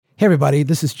Hey, everybody,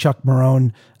 this is Chuck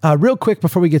Marone. Real quick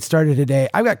before we get started today,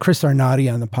 I've got Chris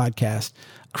Arnade on the podcast.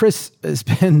 Chris has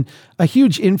been a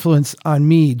huge influence on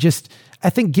me, just,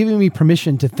 I think, giving me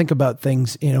permission to think about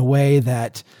things in a way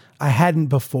that I hadn't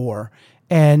before.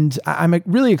 And I'm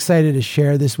really excited to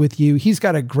share this with you. He's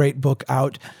got a great book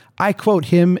out. I quote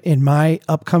him in my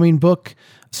upcoming book,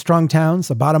 Strong Towns,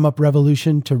 A Bottom-Up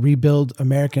Revolution to Rebuild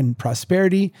American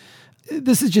Prosperity.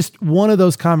 This is just one of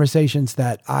those conversations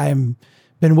that I'm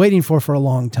been waiting for a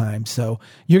long time. So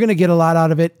you're going to get a lot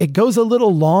out of it. It goes a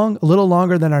little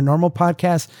longer than our normal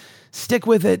podcast. Stick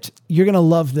with it. You're going to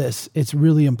love this. It's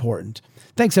really important.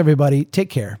 Thanks, everybody. Take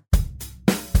care.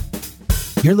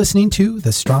 You're listening to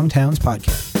the Strong Towns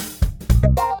Podcast.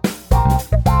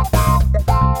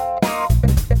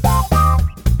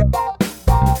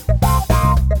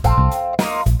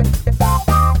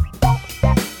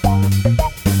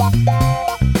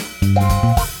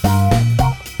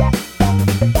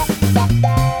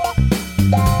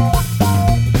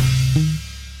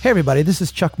 Hey, everybody, this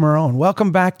is Chuck Marone.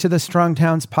 Welcome back to the Strong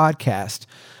Towns Podcast.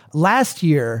 Last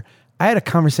year, I had a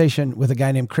conversation with a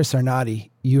guy named Chris Arnade.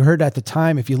 You heard at the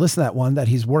time, if you listen to that one, that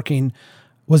he was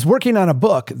working on a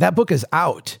book. That book is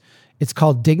out. It's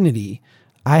called Dignity.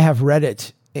 I have read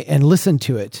it and listened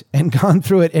to it and gone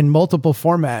through it in multiple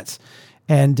formats.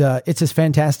 And it's as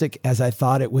fantastic as I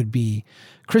thought it would be.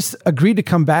 Chris agreed to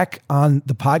come back on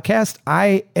the podcast.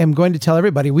 I am going to tell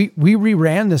everybody, we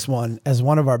reran this one as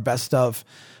one of our best of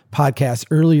podcasts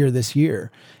earlier this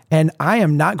year. And I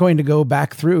am not going to go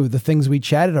back through the things we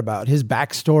chatted about, his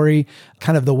backstory,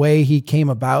 kind of the way he came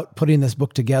about putting this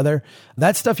book together.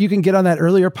 That stuff you can get on that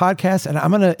earlier podcast. And I'm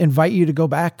going to invite you to go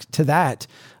back to that.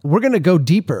 We're going to go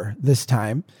deeper this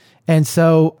time. And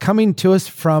so coming to us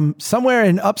from somewhere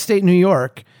in upstate New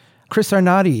York, Chris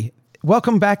Arnade,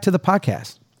 welcome back to the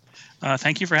podcast.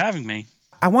 Thank you for having me.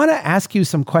 I want to ask you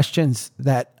some questions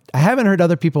that I haven't heard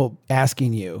other people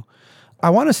asking you. I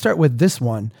want to start with this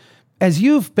one. As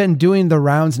you've been doing the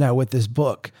rounds now with this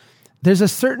book, there's a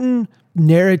certain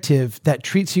narrative that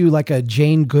treats you like a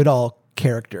Jane Goodall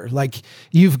character. Like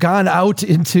you've gone out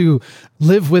into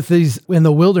live with these in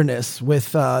the wilderness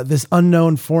with this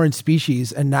unknown foreign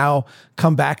species and now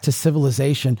come back to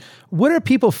civilization. What are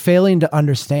people failing to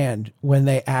understand when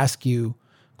they ask you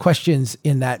questions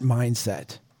in that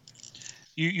mindset?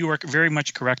 You are very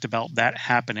much correct about that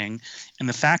happening. And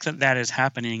the fact that that is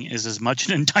happening is as much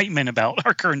an indictment about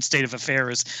our current state of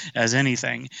affairs as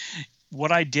anything.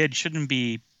 What I did shouldn't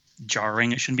be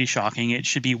jarring. It shouldn't be shocking. It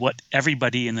should be what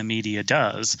everybody in the media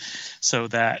does, so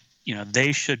that,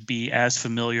 they should be as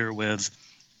familiar with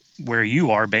where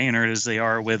you are, Bayonard, as they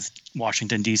are with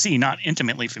Washington, D.C. Not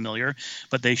intimately familiar,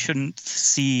 but they shouldn't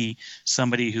see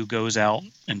somebody who goes out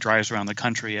and drives around the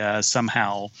country as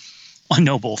somehow a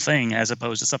noble thing, as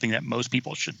opposed to something that most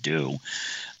people should do.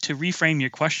 To reframe your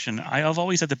question, I have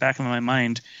always at the back of my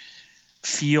mind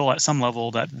feel at some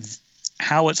level that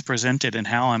how it's presented and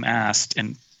how I'm asked,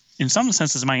 and in some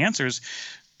senses my answers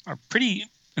are pretty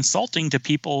insulting to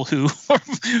people who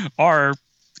are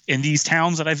in these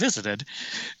towns that I visited.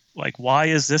 Like, why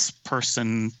is this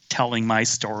person telling my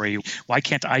story? Why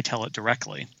can't I tell it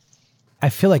directly? I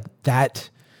feel like that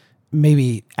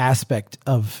maybe aspect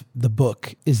of the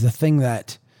book is the thing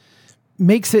that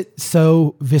makes it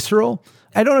so visceral.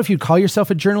 I don't know if you'd call yourself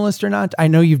a journalist or not. I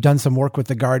know you've done some work with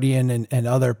The Guardian and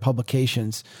other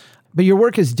publications, but your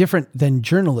work is different than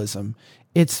journalism.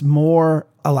 It's more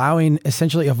allowing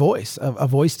essentially a voice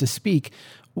to speak.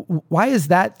 Why is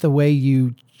that the way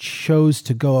you chose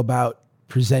to go about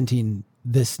presenting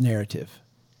this narrative?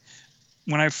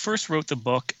 When I first wrote the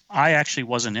book, I actually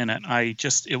wasn't in it.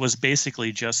 It was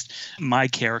basically just my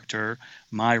character,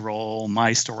 my role,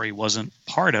 my story wasn't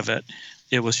part of it.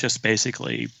 It was just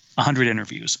basically 100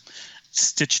 interviews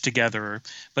stitched together.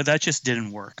 But that just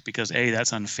didn't work because A,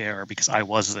 that's unfair because I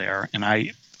was there and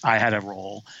I had a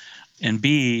role. And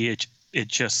B, it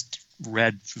just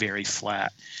read very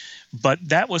flat. But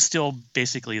that was still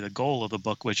basically the goal of the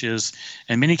book, which is,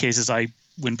 in many cases,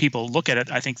 when people look at it,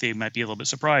 I think they might be a little bit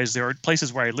surprised. There are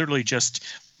places where I literally just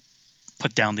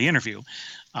put down the interview.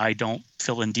 I don't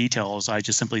fill in details. I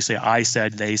just simply say, I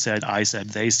said, they said, I said,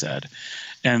 they said.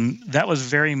 And that was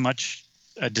very much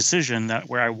a decision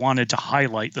where I wanted to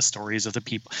highlight the stories of the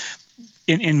people.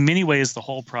 In many ways, the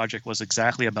whole project was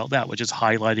exactly about that, which is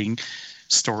highlighting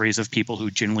stories of people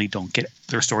who generally don't get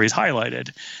their stories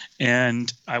highlighted.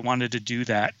 And I wanted to do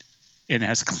that in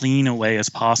as clean a way as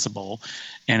possible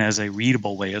and as a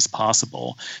readable way as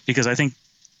possible, because I think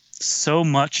so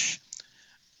much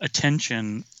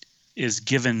attention is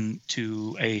given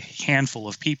to a handful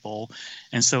of people,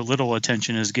 and so little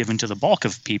attention is given to the bulk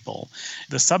of people.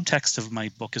 The subtext of my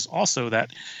book is also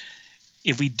that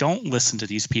if we don't listen to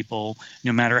these people,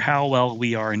 no matter how well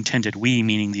we are intended, we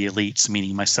meaning the elites,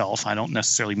 meaning myself, I don't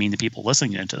necessarily mean the people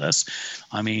listening into this.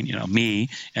 I mean, me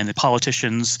and the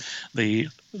politicians, the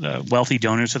wealthy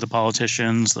donors to the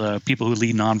politicians, the people who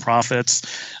lead nonprofits,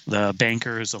 the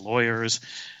bankers, the lawyers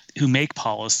who make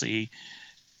policy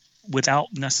without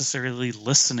necessarily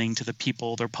listening to the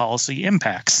people their policy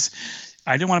impacts.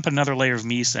 I didn't want to put another layer of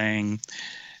me saying,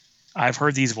 I've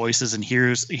heard these voices and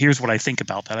here's what I think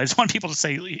about that. I just want people to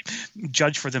say,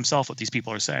 judge for themselves what these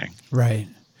people are saying. Right.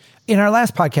 In our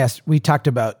last podcast, we talked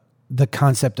about the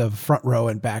concept of front row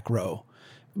and back row.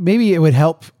 Maybe it would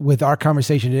help with our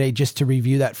conversation today just to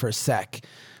review that for a sec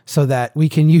so that we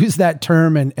can use that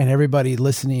term and everybody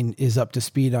listening is up to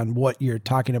speed on what you're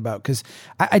talking about. Because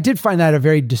I did find that a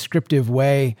very descriptive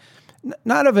way,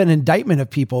 not of an indictment of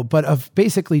people, but of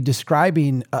basically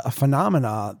describing a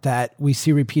phenomena that we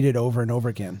see repeated over and over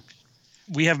again.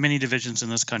 We have many divisions in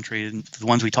this country, and the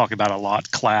ones we talk about a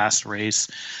lot: class, race,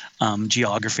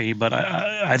 geography. But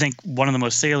I think one of the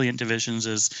most salient divisions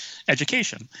is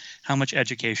education, how much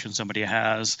education somebody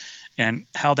has and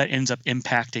how that ends up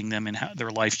impacting them and how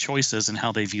their life choices and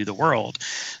how they view the world.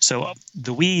 So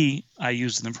the we I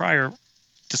used in the prior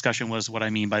discussion was what I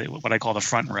mean by what I call the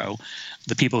front row,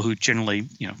 the people who generally,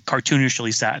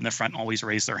 cartoonishly sat in the front, always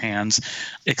raised their hands,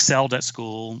 excelled at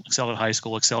school, excelled at high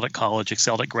school, excelled at college,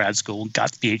 excelled at grad school,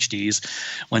 got PhDs,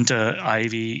 went to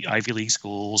Ivy League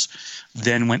schools,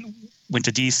 then went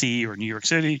to DC or New York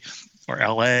City or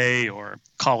LA or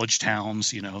college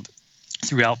towns,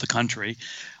 throughout the country.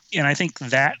 And I think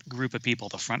that group of people,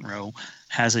 the front row,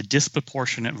 has a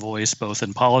disproportionate voice both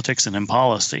in politics and in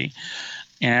policy.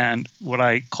 And what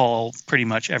I call pretty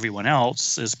much everyone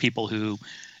else is people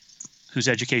whose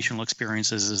educational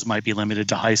experiences might be limited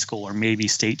to high school or maybe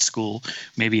state school,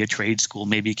 maybe a trade school,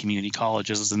 maybe community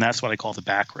colleges. And that's what I call the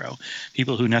back row.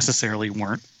 People who necessarily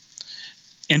weren't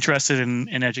interested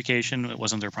in education. It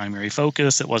wasn't their primary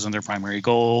focus. It wasn't their primary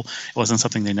goal. It wasn't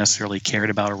something they necessarily cared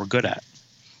about or were good at.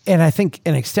 And I think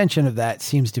an extension of that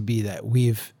seems to be that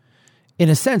we've, in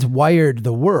a sense, wired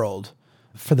the world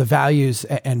for the values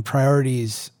and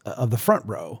priorities of the front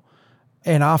row,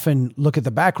 and often look at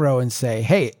the back row and say,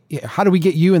 hey, how do we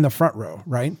get you in the front row,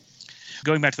 right?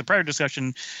 Going back to the prior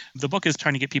discussion, the book is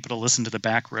trying to get people to listen to the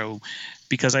back row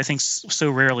because I think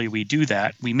so rarely we do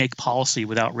that. We make policy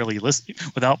without really listening,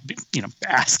 without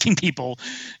asking people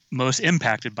most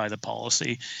impacted by the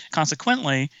policy.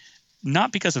 Consequently,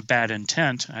 not because of bad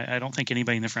intent. I don't think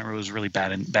anybody in the front row is really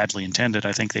badly intended.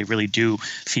 I think they really do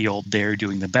feel they're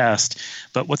doing the best.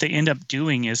 But what they end up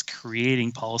doing is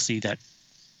creating policy that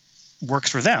works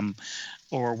for them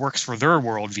or works for their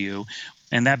worldview.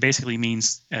 And that basically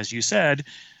means, as you said,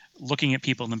 looking at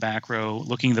people in the back row,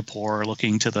 looking at the poor,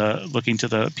 looking to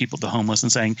the people, the homeless,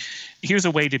 and saying, here's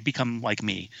a way to become like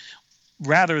me,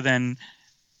 rather than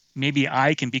maybe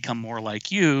I can become more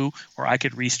like you, or I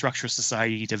could restructure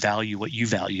society to value what you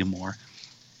value more.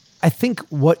 I think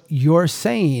what you're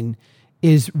saying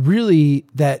is really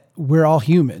that we're all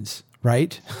humans,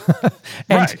 right?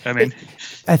 Right.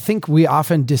 I think we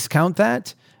often discount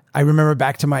that. I remember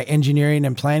back to my engineering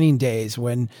and planning days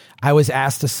when I was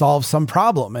asked to solve some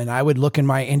problem, and I would look in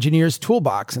my engineer's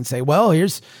toolbox and say, well,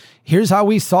 here's how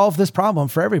we solve this problem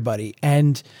for everybody.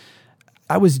 And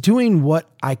I was doing what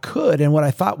I could and what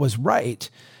I thought was right,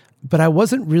 but I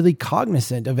wasn't really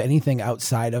cognizant of anything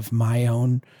outside of my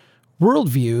own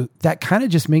worldview. That kind of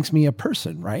just makes me a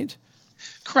person, right?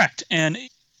 Correct. And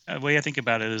the way I think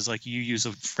about it is like you use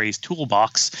the phrase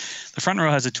toolbox. The front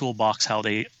row has a toolbox, how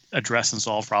they address and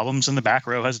solve problems, and the back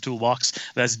row has a toolbox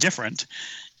that's different.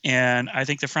 And I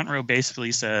think the front row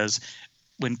basically says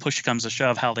when push comes to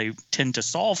shove, how they tend to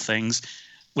solve things,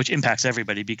 which impacts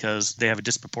everybody because they have a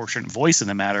disproportionate voice in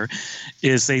the matter,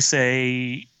 is they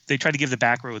try to give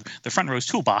the front row's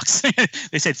toolbox.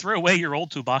 They say, throw away your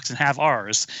old toolbox and have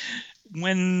ours.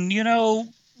 When,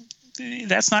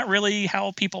 that's not really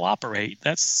how people operate.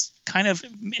 That's kind of,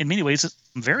 in many ways,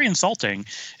 very insulting.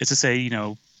 It's to say,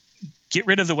 get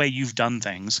rid of the way you've done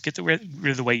things. Get rid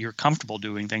of the way you're comfortable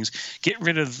doing things. Get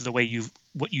rid of the way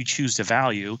what you choose to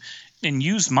value, and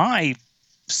use my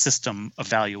system of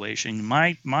valuation,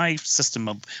 my system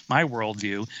of my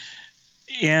worldview.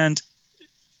 And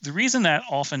the reason that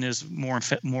often is more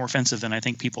offensive than I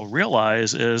think people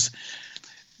realize is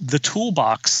the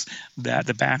toolbox that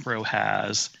the back row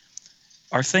has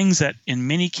are things that in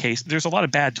many cases, there's a lot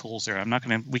of bad tools there.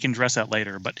 We can address that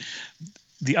later, but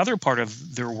the other part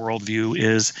of their worldview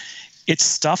is It's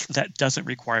stuff that doesn't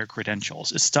require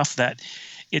credentials. It's stuff that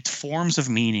it's forms of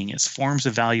meaning, it's forms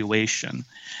of valuation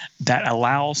that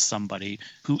allows somebody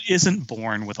who isn't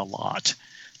born with a lot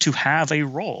to have a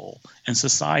role in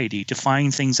society, to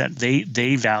find things that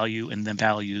they value and then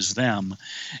values them.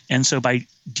 And so by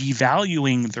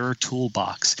devaluing their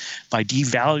toolbox, by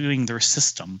devaluing their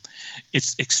system,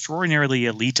 it's extraordinarily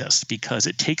elitist because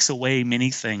it takes away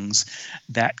many things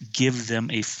that give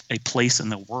them a place in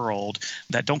the world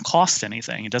that don't cost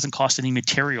anything. It doesn't cost any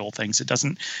material things. It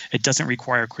doesn't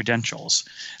require credentials.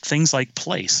 Things like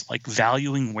place, like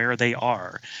valuing where they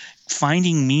are,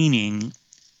 finding meaning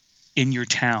in your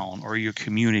town or your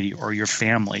community or your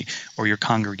family or your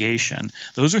congregation.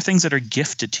 Those are things that are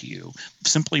gifted to you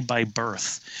simply by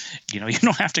birth. You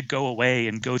don't have to go away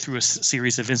and go through a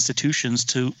series of institutions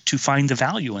to find the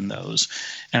value in those.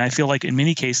 And I feel like in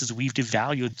many cases we've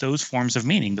devalued those forms of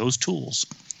meaning, those tools.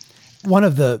 One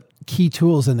of the key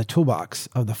tools in the toolbox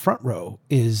of the front row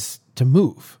is to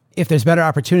move. If there's better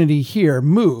opportunity here,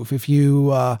 move. If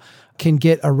you can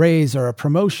get a raise or a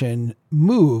promotion,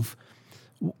 move.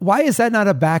 Why is that not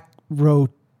a back row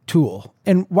tool?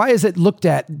 And why is it looked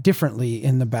at differently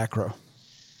in the back row?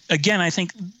 Again, I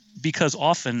think because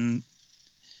often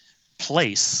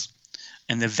place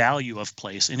and the value of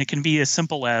place, and it can be as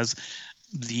simple as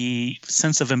the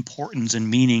sense of importance and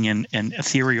meaning and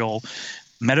ethereal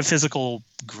metaphysical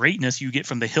greatness you get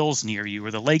from the hills near you or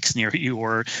the lakes near you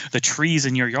or the trees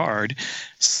in your yard.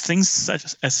 Things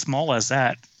such as small as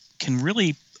that can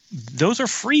really, those are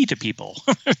free to people.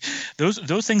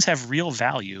 Those things have real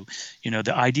value.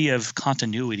 The idea of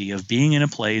continuity, of being in a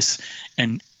place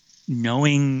and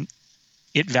knowing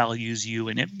it values you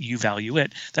and you value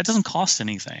it, that doesn't cost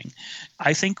anything.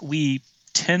 I think we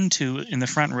tend to, in the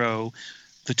front row,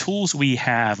 the tools we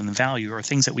have and the value are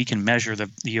things that we can measure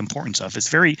the importance of. It's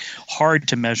very hard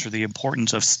to measure the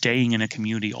importance of staying in a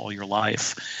community all your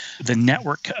life. The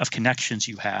network of connections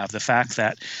you have, the fact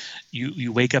that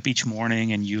you wake up each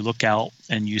morning and you look out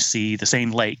and you see the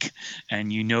same lake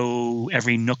and you know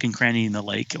every nook and cranny in the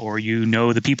lake, or you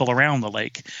know the people around the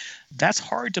lake. That's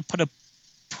hard to put a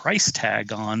price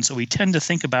tag on, so we tend to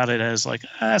think about it as like,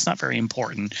 that's not very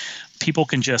important. People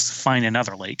can just find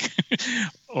another lake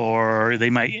or they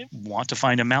might want to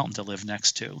find a mountain to live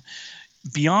next to.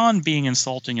 Beyond being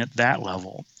insulting at that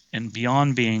level and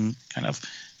beyond being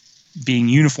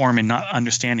uniform and not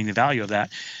understanding the value of that,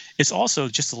 it's also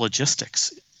just the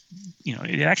logistics.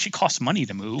 It actually costs money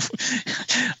to move.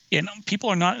 And people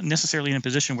are not necessarily in a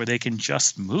position where they can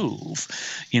just move.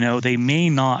 They may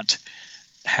not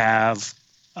have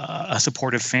a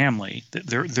supportive family.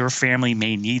 Their family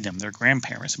may need them. Their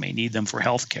grandparents may need them for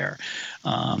health care,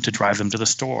 to drive them to the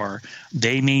store.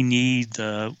 They may need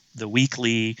the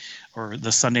weekly or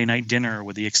the Sunday night dinner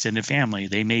with the extended family.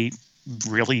 They may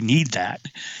really need that.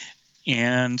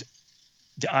 And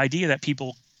the idea that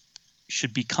people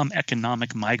should become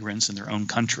economic migrants in their own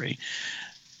country,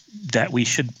 that we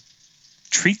should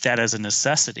treat that as a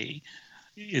necessity,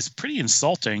 is pretty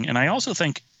insulting. And I also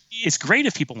think it's great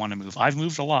if people want to move. I've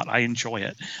moved a lot. I enjoy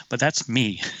it, but that's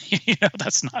me.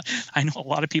 That's not, I know a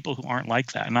lot of people who aren't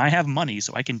like that, and I have money,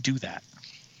 so I can do that.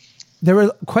 There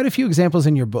were quite a few examples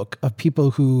in your book of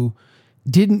people who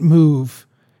didn't move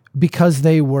because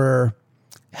they were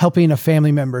helping a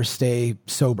family member stay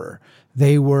sober.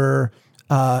 They were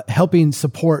helping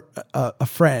support a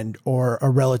friend or a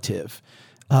relative.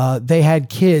 They had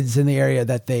kids in the area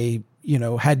that they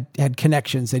had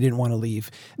connections they didn't want to leave.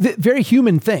 Very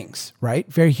human things, right?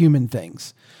 Very human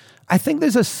things. I think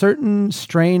there's a certain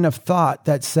strain of thought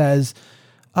that says,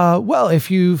 well, if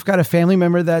you've got a family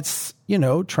member that's,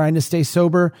 trying to stay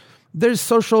sober, there's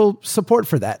social support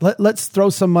for that. Let's throw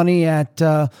some money at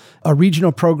a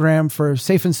regional program for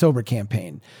Safe and Sober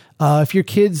campaign. If your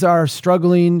kids are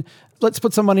struggling, let's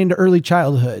put some money into early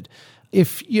childhood.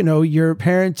 If, your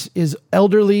parent is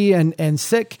elderly and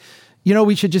sick,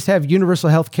 we should just have universal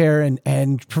health care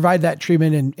and provide that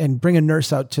treatment and bring a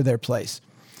nurse out to their place.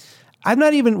 I'm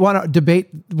not even want to debate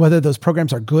whether those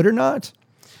programs are good or not.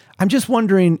 I'm just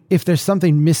wondering if there's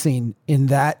something missing in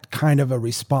that kind of a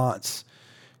response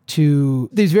to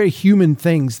these very human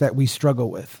things that we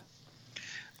struggle with.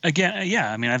 Again,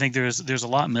 yeah, I think there's a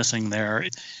lot missing there.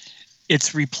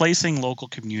 It's replacing local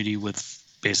community with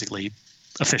basically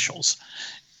officials.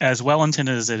 As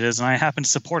well-intended as it is, and I happen to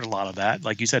support a lot of that.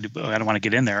 Like you said, I don't want to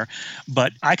get in there,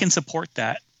 but I can support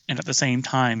that and at the same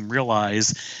time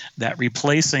realize that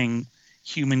replacing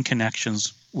human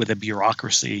connections with a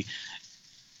bureaucracy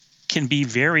can be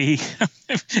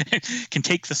can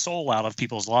take the soul out of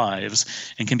people's lives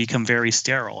and can become very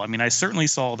sterile. I certainly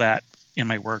saw that in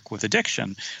my work with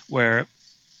addiction, where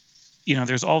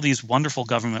there's all these wonderful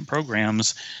government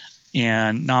programs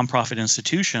and nonprofit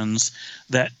institutions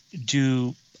that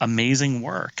do amazing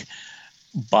work.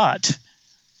 But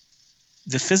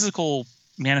the physical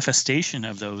manifestation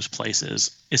of those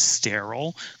places is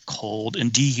sterile, cold,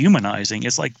 and dehumanizing.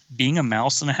 It's like being a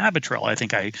mouse in a habitrail. I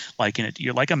think I liken it.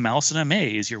 You're like a mouse in a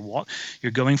maze.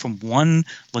 You're going from one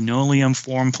linoleum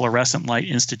form fluorescent light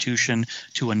institution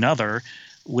to another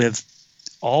with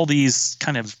all these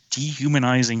kind of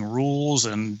dehumanizing rules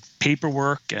and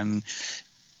paperwork, and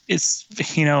it's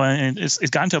it's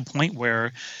gotten to a point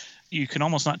where you can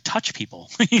almost not touch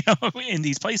people in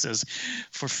these places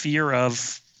for fear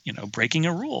of breaking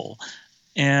a rule.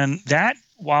 And that,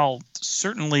 while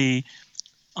certainly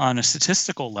on a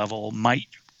statistical level might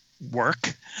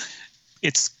work,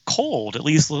 it's cold, at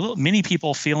least many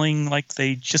people feeling like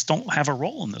they just don't have a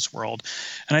role in this world.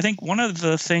 And I think one of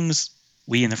the things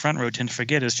we in the front row tend to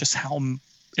forget is just how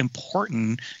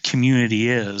important community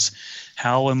is,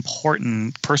 how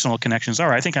important personal connections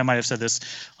are. I think I might have said this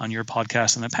on your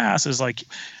podcast in the past, is like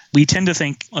we tend to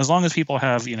think as long as people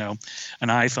have, an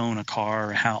iPhone, a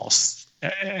car, a house,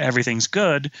 everything's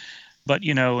good. But,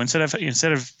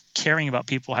 instead of caring about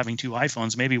people having 2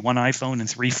 iPhones, maybe 1 iPhone and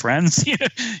 3 friends,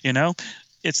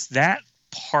 it's that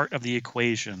part of the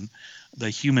equation, the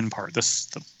human part,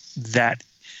 that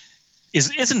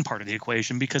isn't part of the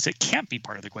equation because it can't be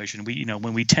part of the equation.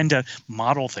 When we tend to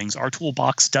model things, our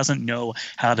toolbox doesn't know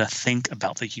how to think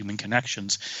about the human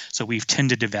connections. So we've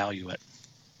tended to value it.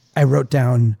 I wrote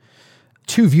down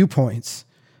 2 viewpoints.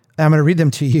 I'm going to read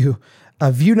them to you.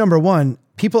 View number 1,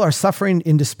 people are suffering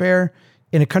in despair.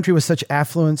 In a country with such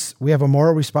affluence, we have a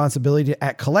moral responsibility to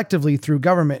act collectively through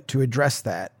government to address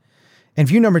that. And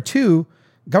view number 2,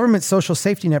 government social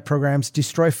safety net programs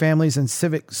destroy families and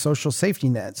civic social safety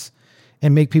nets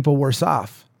and make people worse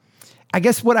off. I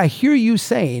guess what I hear you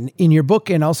saying in your book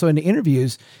and also in the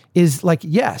interviews is like,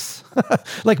 yes,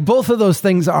 like both of those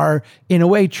things are in a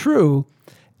way true.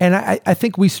 And I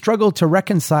think we struggle to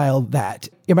reconcile that.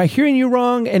 Am I hearing you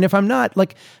wrong? And if I'm not,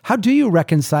 like, how do you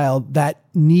reconcile that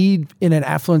need in an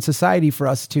affluent society for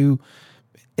us to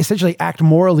essentially act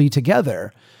morally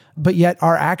together, but yet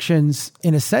our actions,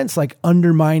 in a sense, like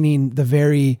undermining the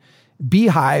very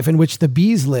beehive in which the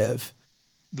bees live?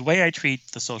 The way I treat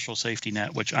the social safety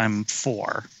net, which I'm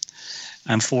for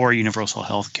universal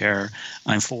health care.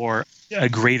 I'm for a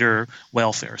greater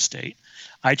welfare state.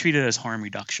 I treat it as harm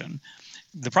reduction.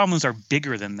 The problems are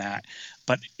bigger than that,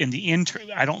 but in the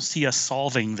I don't see us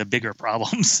solving the bigger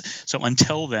problems. So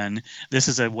until then, this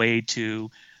is a way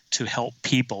to help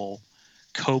people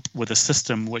cope with a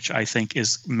system which I think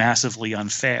is massively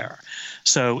unfair.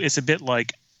 So it's a bit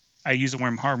like, I use the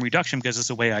word harm reduction because it's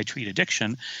the way I treat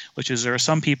addiction, which is there are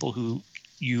some people who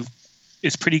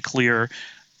it's pretty clear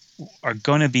are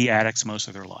going to be addicts most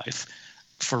of their life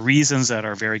for reasons that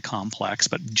are very complex,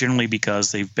 but generally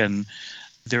because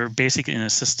they're basically in a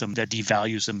system that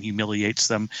devalues them, humiliates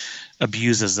them,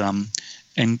 abuses them.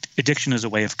 And addiction is a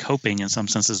way of coping in some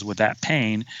senses with that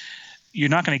pain. You're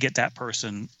not going to get that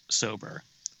person sober.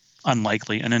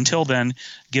 Unlikely. And until then,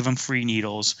 give them free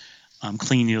needles,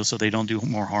 clean needles so they don't do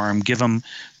more harm. Give them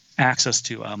access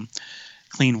to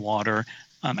clean water,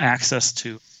 access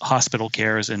to hospital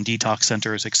cares and detox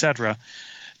centers, etc.,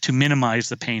 to minimize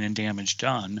the pain and damage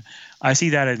done. I see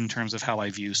that in terms of how I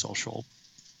view social.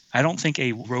 I don't think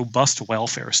a robust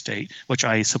welfare state, which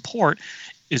I support,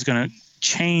 is going to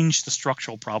change the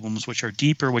structural problems, which are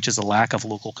deeper, which is a lack of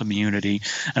local community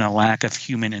and a lack of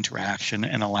human interaction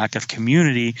and a lack of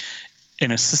community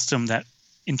in a system that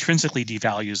intrinsically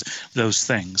devalues those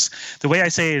things. The way I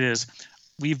say it is,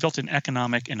 we've built an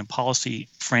economic and a policy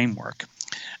framework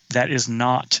that is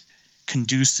not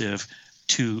conducive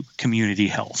to community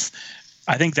health.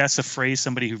 I think that's a phrase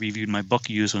somebody who reviewed my book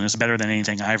used, and it's better than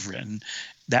anything I've written.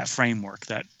 That framework,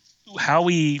 that how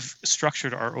we've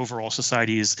structured our overall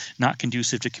society is not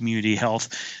conducive to community health.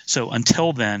 So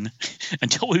until then,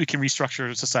 until we can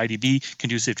restructure society be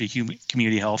conducive to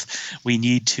community health, we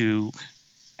need to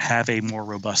have a more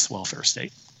robust welfare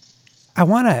state. I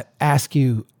want to ask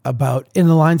you about, in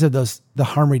the lines of the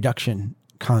harm reduction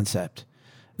concept,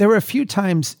 there were a few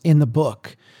times in the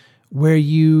book where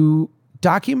you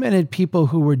documented people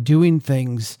who were doing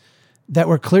things that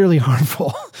were clearly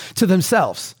harmful to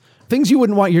themselves, things you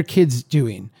wouldn't want your kids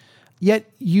doing. Yet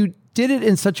you did it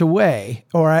in such a way,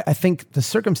 or I think the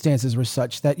circumstances were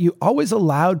such that you always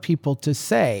allowed people to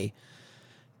say,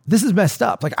 this is messed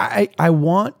up. Like, I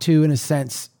want to, in a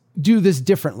sense, do this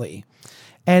differently.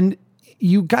 And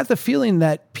you got the feeling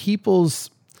that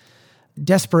people's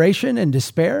desperation and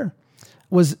despair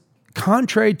was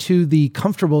contrary to the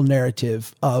comfortable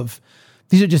narrative of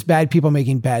These are just bad people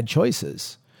making bad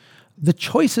choices. The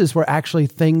choices were actually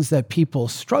things that people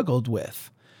struggled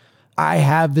with. I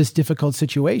have this difficult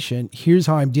situation. Here's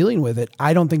how I'm dealing with it.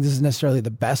 I don't think this is necessarily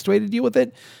the best way to deal with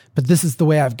it, but this is the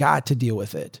way I've got to deal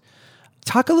with it.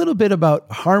 Talk a little bit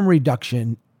about harm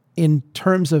reduction in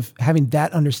terms of having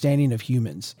that understanding of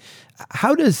humans.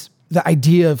 How does the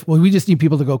idea of, well, we just need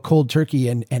people to go cold turkey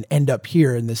and end up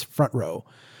here in this front row,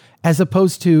 as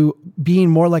opposed to being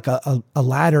more like a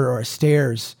ladder or a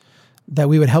stairs that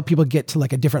we would help people get to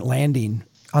like a different landing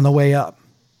on the way up?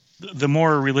 The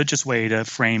more religious way to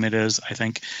frame it is, I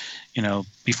think,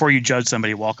 before you judge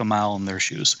somebody, walk a mile in their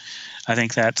shoes. I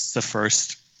think that's the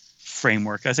first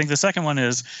framework. I think the second one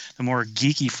is the more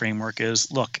geeky framework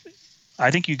is, look, I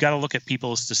think you got to look at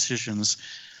people's decisions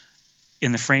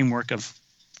in the framework of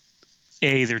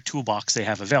their toolbox they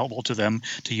have available to them,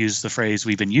 to use the phrase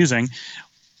we've been using,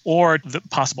 or the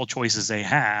possible choices they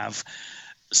have.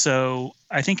 So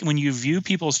I think when you view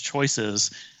people's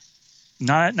choices,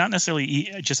 not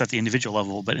necessarily just at the individual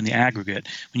level, but in the aggregate,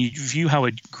 when you view how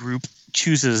a group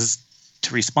chooses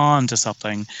to respond to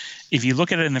something, if you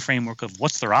look at it in the framework of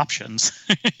what's their options,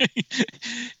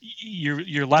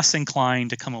 you're less inclined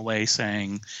to come away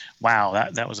saying, wow,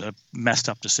 that was a messed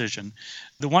up decision.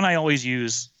 The one I always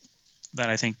use that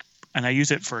I think, and I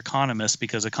use it for economists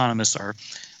because economists are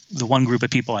the one group of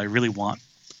people I really want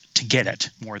to get it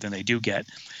more than they do get,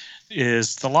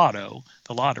 is the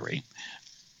lottery.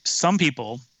 Some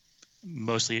people,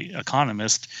 mostly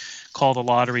economists, call the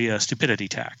lottery a stupidity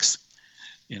tax.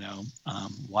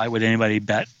 Why would anybody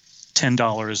bet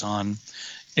 $10 on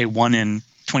a 1 in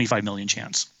 25 million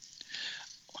chance?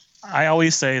 I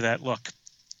always say that, look,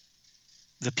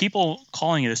 the people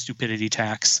calling it a stupidity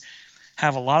tax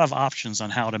have a lot of options on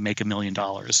how to make $1 million,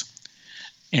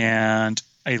 and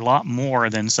a lot more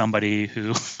than somebody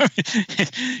who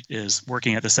is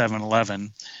working at the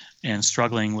 7-Eleven and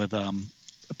struggling with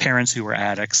parents who are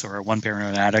addicts, or one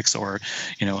parent addicts, or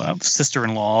a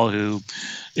sister-in-law who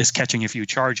is catching a few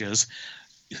charges,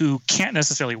 who can't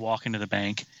necessarily walk into the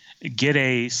bank, get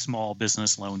a small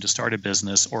business loan to start a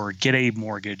business, or get a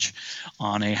mortgage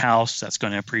on a house that's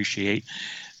going to appreciate.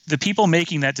 The people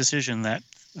making that decision that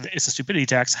it's a stupidity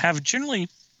tax have generally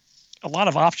a lot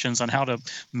of options on how to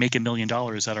make $1 million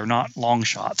that are not long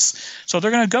shots. So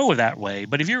they're going to go that way.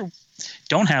 But if you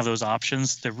don't have those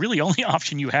options, the really only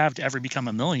option you have to ever become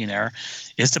a millionaire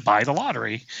is to buy the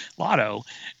lotto.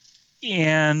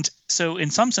 And so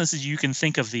in some senses, you can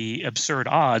think of the absurd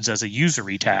odds as a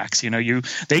usury tax.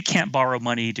 They can't borrow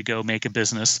money to go make a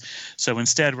business. So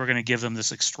instead, we're going to give them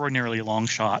this extraordinarily long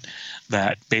shot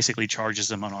that basically charges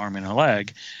them an arm and a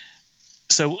leg.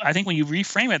 So I think when you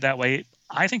reframe it that way,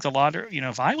 I think the lotto,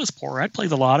 if I was poor, I'd play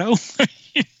the lotto,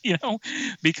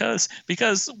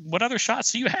 because what other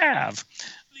shots do you have?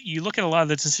 You look at a lot of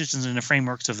the decisions in the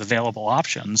frameworks of available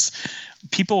options,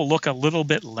 people look a little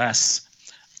bit less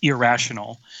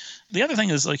irrational. The other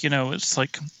thing is it's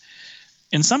like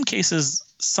in some cases,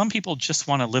 some people just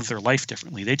want to live their life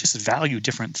differently. They just value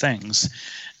different things.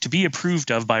 To be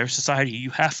approved of by our society, you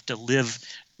have to live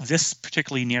this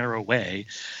particularly narrow way.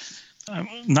 I'm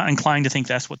not inclined to think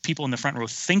that's what people in the front row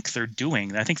think they're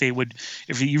doing. I think they would,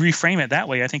 if you reframe it that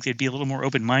way, I think they'd be a little more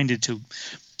open-minded to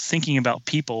thinking about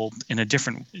people in a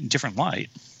different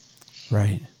light.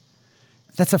 Right.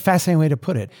 That's a fascinating way to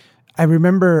put it. I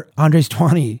remember Andres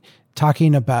Twani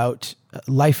talking about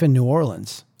life in New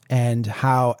Orleans and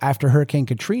how after Hurricane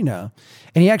Katrina,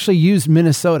 and he actually used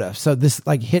Minnesota. So this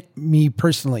hit me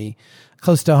personally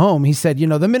close to home. He said, the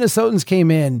Minnesotans came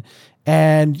in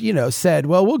and, said,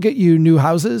 well, we'll get you new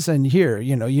houses, and here,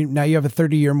 now you have a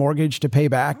 30-year mortgage to pay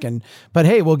back, but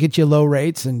hey, we'll get you low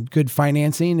rates and good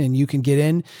financing and you can get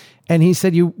in. And he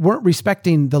said, you weren't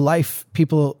respecting the life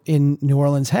people in New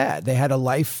Orleans had. They had a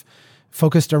life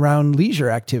focused around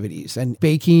leisure activities and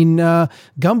baking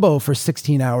gumbo for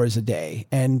 16 hours a day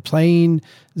and playing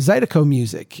Zydeco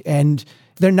music. And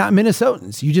they're not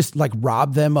Minnesotans. You just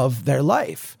rob them of their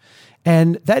life.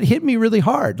 And that hit me really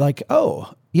hard.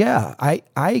 Oh, yeah,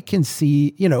 I can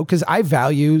see, because I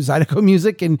value Zydeco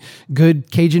music and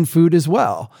good Cajun food as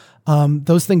well.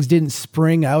 Those things didn't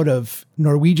spring out of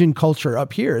Norwegian culture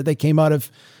up here. They came out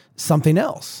of something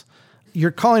else.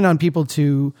 You're calling on people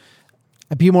to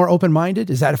be more open-minded.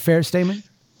 Is that a fair statement?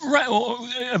 Right. Well,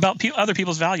 about other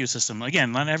people's value system.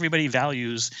 Again, not everybody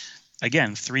values, 3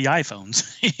 iPhones.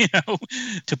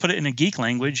 To put it in a geek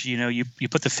language, you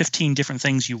put the 15 different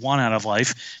things you want out of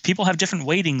life. People have different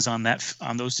weightings on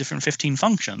those different 15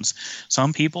 functions.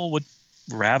 Some people would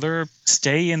rather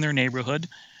stay in their neighborhood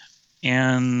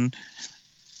and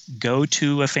go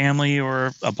to a family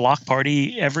or a block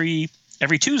party every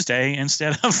every Tuesday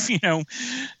instead of,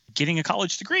 getting a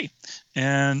college degree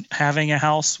and having a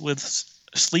house with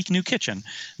sleek new kitchen.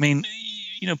 I mean,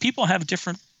 people have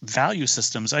different value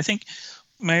systems. I think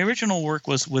my original work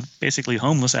was with basically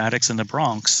homeless addicts in the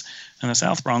Bronx, in the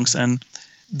South Bronx. And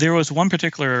there was one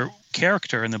particular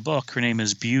character in the book. Her name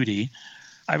is Beauty.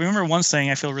 I remember once saying,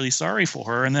 I feel really sorry for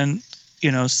her. And then,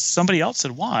 somebody else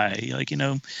said, why?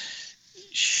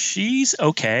 She's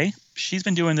okay. She's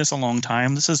been doing this a long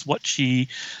time. This is what she,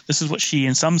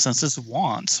 in some senses,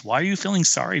 wants. Why are you feeling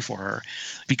sorry for her?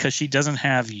 Because she doesn't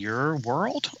have your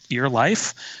world, your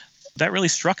life? That really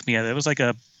struck me. It was like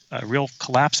a real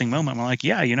collapsing moment. I'm like,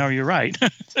 yeah, you're right.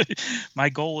 My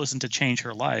goal isn't to change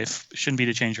her life. It shouldn't be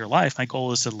to change her life. My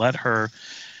goal is to let her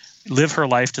live her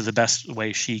life to the best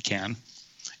way she can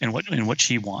and what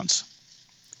she wants.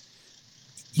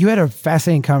 You had a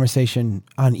fascinating conversation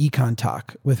on Econ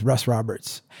Talk with Russ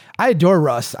Roberts. I adore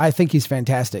Russ. I think he's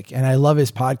fantastic, and I love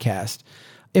his podcast.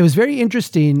 It was very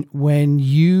interesting when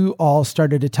you all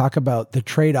started to talk about the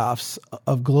trade-offs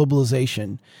of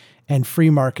globalization and free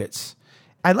markets.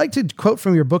 I'd like to quote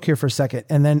from your book here for a second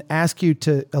and then ask you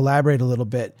to elaborate a little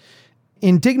bit.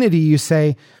 In Dignity, you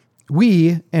say,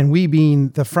 we, and we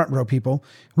being the front row people,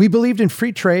 we believed in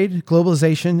free trade,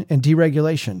 globalization, and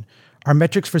deregulation. Our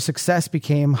metrics for success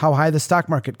became how high the stock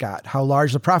market got, how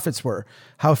large the profits were,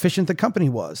 how efficient the company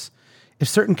was. If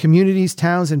certain communities,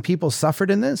 towns, and people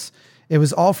suffered in this, it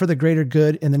was all for the greater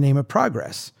good in the name of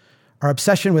progress. Our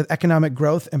obsession with economic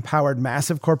growth empowered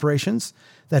massive corporations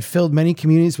that filled many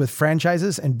communities with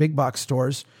franchises and big box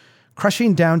stores,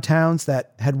 crushing downtowns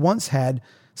that had once had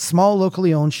small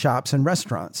locally owned shops and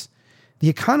restaurants. The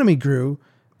economy grew,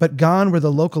 but gone were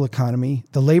the local economy,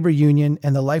 the labor union,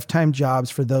 and the lifetime jobs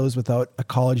for those without a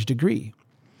college degree.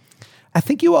 I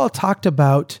think you all talked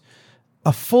about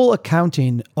a full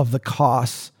accounting of the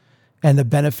costs and the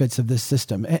benefits of this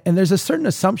system. And there's a certain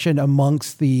assumption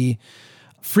amongst the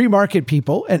free market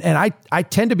people, and I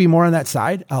tend to be more on that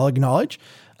side, I'll acknowledge,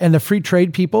 and the free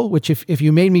trade people, which if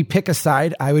you made me pick a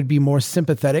side, I would be more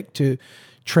sympathetic to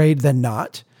trade than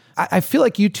not. I feel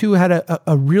like you two had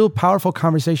a real powerful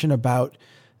conversation about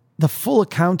the full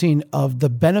accounting of the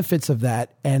benefits of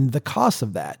that and the costs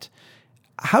of that.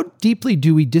 How deeply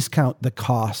do we discount the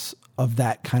costs of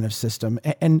that kind of system?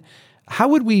 And how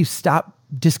would we stop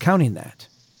discounting that?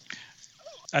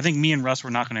 I think me and Russ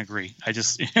were not going to agree.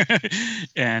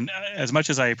 And as much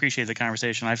as I appreciate the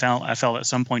conversation, I felt at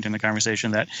some point in the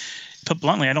conversation that, put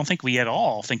bluntly, I don't think we at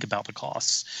all think about the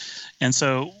costs. And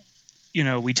so,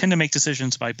 we tend to make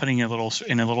decisions by putting in a little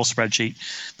spreadsheet,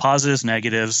 positives,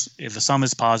 negatives. If the sum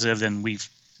is positive, then we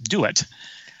do it.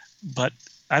 But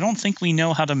I don't think we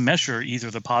know how to measure either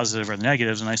the positive or the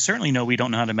negatives, and I certainly know we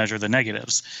don't know how to measure the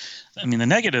negatives. I mean, the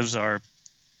negatives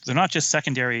they're not just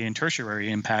secondary and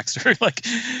tertiary impacts. They're like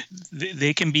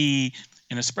they can be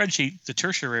in a spreadsheet the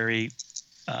tertiary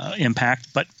impact,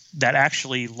 but that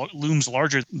actually looms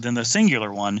larger than the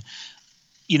singular one.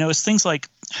 It's things like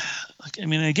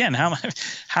again,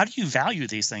 how do you value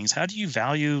these things? How do you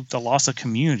value the loss of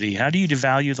community? How do you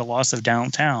value the loss of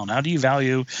downtown? How do you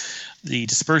value the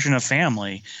dispersion of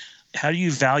family? How do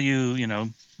you value,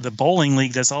 the bowling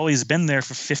league that's always been there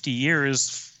for 50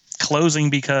 years closing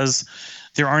because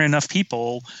there aren't enough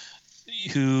people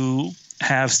who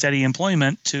have steady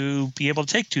employment to be able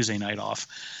to take Tuesday night off?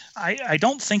 I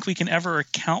don't think we can ever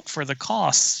account for the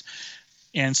costs.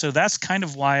 And so that's kind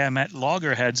of why I'm at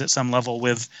loggerheads at some level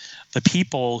with the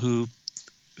people who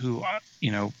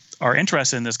are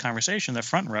interested in this conversation, the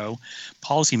front row,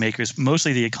 policymakers,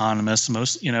 mostly the economists,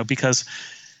 because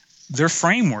their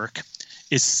framework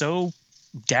is so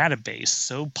data-based,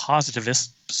 so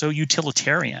positivist, so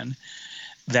utilitarian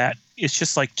that it's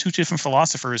just like two different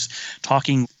philosophers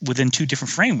talking within two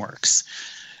different frameworks.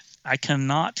 I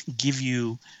cannot give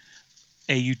you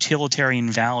a utilitarian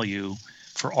value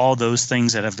for all those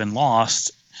things that have been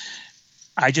lost.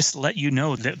 I just let you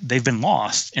know that they've been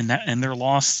lost, and their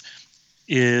loss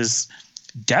is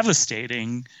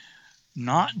devastating,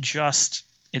 not just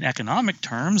in economic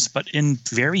terms, but in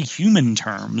very human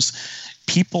terms.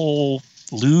 People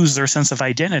lose their sense of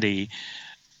identity.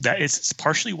 That it's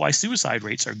partially why suicide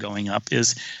rates are going up.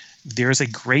 Is there's a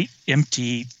great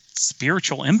empty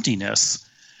spiritual emptiness.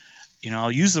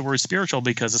 I'll use the word spiritual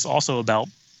because it's also about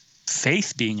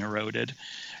faith being eroded.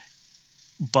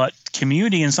 But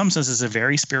community, in some sense, is a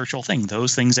very spiritual thing,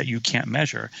 those things that you can't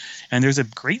measure. And there's a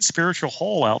great spiritual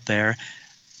hole out there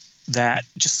that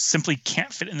just simply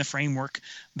can't fit in the framework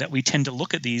that we tend to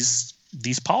look at these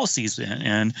policies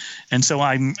in. And so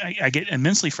I get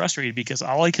immensely frustrated because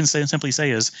all I can simply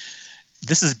say is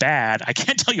this is bad. I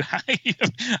can't tell you how.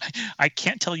 I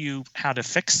can't tell you how to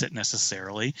fix it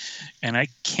necessarily, and I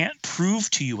can't prove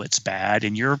to you it's bad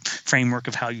in your framework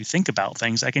of how you think about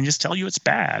things. I can just tell you it's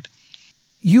bad.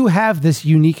 You have this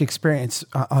unique experience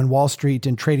on Wall Street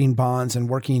and trading bonds and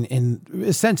working in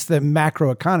a sense the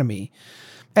macro economy.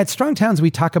 At Strong Towns,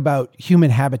 we talk about human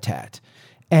habitat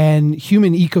and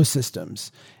human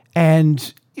ecosystems,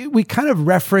 and we kind of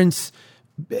reference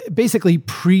basically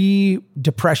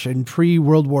pre-Depression,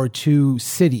 pre-World War II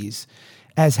cities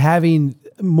as having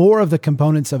more of the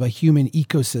components of a human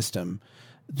ecosystem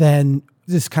than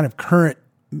this kind of current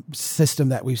system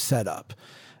that we've set up.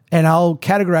 And I'll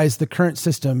categorize the current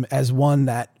system as one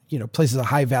that, places a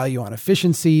high value on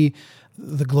efficiency,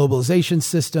 the globalization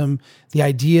system, the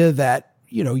idea that,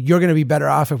 you're going to be better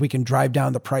off if we can drive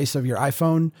down the price of your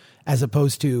iPhone as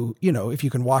opposed to, if you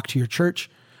can walk to your church.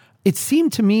 It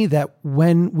seemed to me that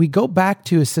when we go back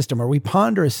to a system or we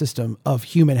ponder a system of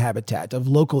human habitat, of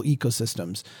local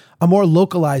ecosystems, a more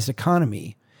localized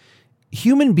economy,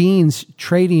 human beings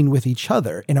trading with each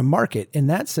other in a market in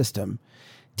that system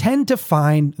tend to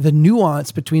find the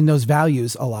nuance between those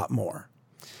values a lot more.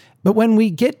 But when we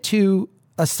get to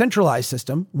a centralized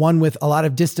system, one with a lot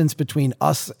of distance between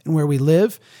us and where we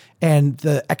live and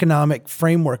the economic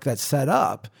framework that's set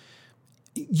up,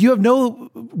 you have no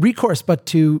recourse but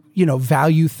to,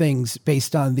 value things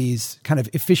based on these kind of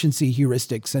efficiency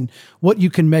heuristics and what you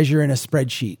can measure in a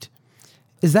spreadsheet.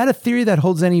 Is that a theory that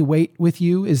holds any weight with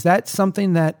you? Is that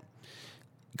something that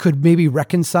could maybe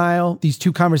reconcile these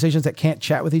two conversations that can't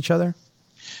chat with each other?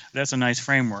 That's a nice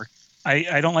framework.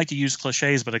 I don't like to use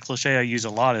cliches, but a cliche I use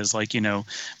a lot is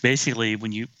basically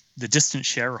when the distant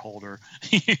shareholder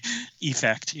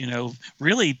effect,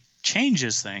 really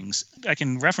changes things. I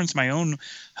can reference my own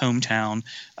hometown.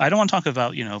 I don't want to talk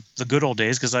about, the good old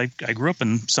days because I grew up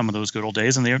in some of those good old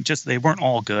days and they weren't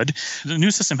all good. The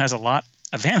new system has a lot of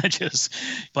advantages,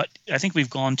 but I think we've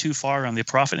gone too far on the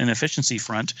profit and efficiency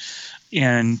front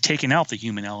and taken out the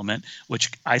human element,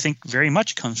 which I think very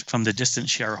much comes from the distant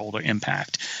shareholder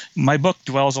impact. My book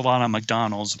dwells a lot on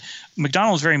McDonald's.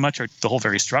 McDonald's very much, the whole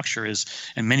very structure is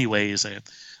in many ways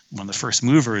one of the first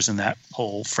movers in that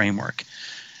whole framework.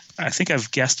 I think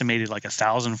I've guesstimated like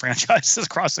 1,000 franchises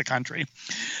across the country.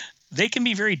 They can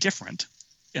be very different,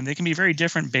 and they can be very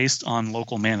different based on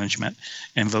local management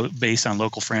and based on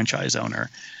local franchise owner.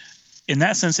 In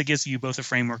that sense, it gives you both a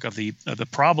framework of the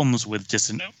problems with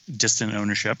distant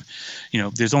ownership.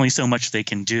 There's only so much they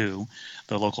can do,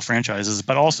 the local franchises,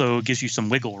 but also gives you some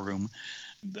wiggle room.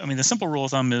 I mean, the simple rule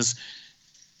of thumb is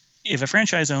if a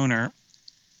franchise owner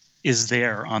is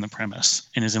there on the premise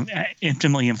and is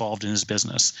intimately involved in his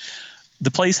business, the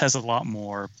place has a lot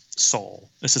more soul.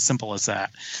 It's as simple as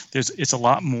that. It's a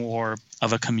lot more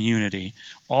of a community.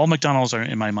 All McDonald's are,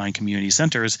 in my mind, community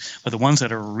centers, but the ones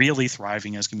that are really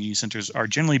thriving as community centers are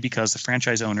generally because the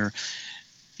franchise owner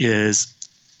is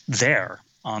there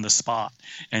on the spot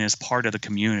and is part of the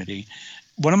community.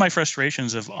 One of my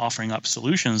frustrations of offering up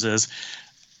solutions is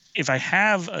if I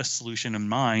have a solution in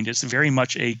mind, it's very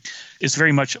much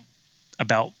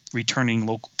about returning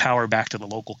local power back to the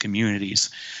local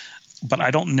communities. But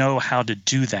I don't know how to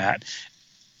do that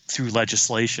through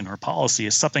legislation or policy.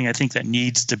 It's something I think that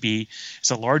needs to be,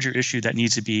 it's a larger issue that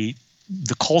needs to be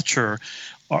the culture,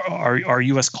 our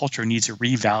U.S. culture needs to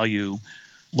revalue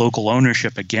local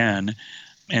ownership again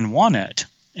and want it.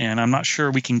 And I'm not sure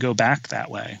we can go back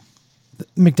that way.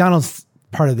 McDonald's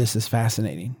part of this is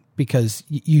fascinating because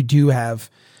you do have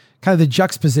kind of the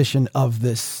juxtaposition of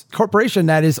this corporation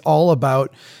that is all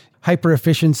about hyper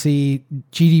efficiency,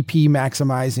 GDP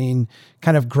maximizing,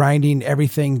 kind of grinding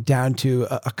everything down to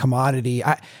a commodity.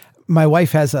 My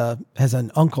wife has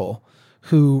an uncle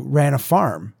who ran a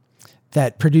farm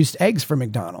that produced eggs for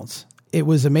McDonald's. It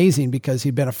was amazing because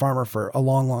he'd been a farmer for a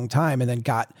long, long time and then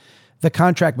got the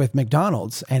contract with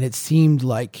McDonald's, and it seemed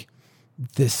like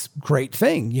this great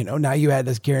thing. Now you had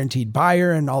this guaranteed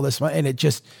buyer and all this money, and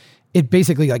it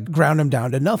basically like ground him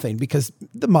down to nothing because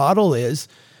the model is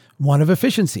one of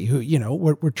efficiency.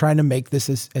 We're trying to make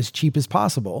this as cheap as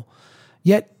possible.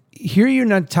 Yet here you're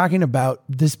not talking about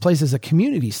this place as a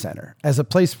community center, as a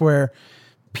place where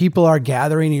people are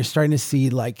gathering and you're starting to see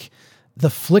like the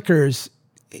flickers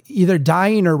either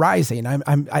dying or rising.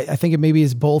 I think it maybe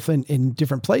is both in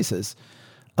different places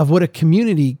of what a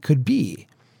community could be.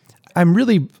 I'm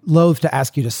really loath to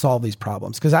ask you to solve these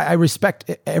problems because I respect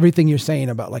everything you're saying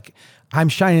about like, I'm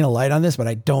shining a light on this, but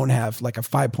I don't have like a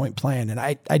 5-point plan and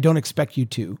I don't expect you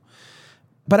to.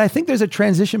 But I think there's a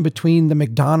transition between the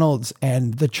McDonald's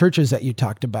and the churches that you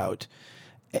talked about.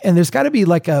 And there's got to be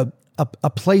like a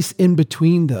place in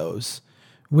between those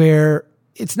where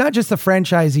it's not just the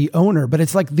franchisee owner, but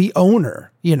it's like the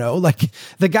owner, like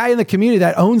the guy in the community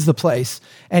that owns the place,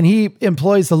 and he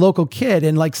employs the local kid,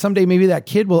 and like someday maybe that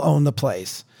kid will own the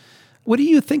place. What do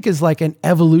you think is like an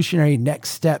evolutionary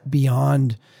next step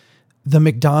beyond the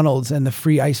McDonald's and the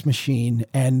free ice machine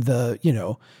and the,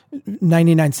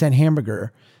 99-cent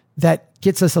hamburger that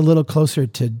gets us a little closer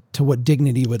to what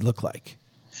dignity would look like?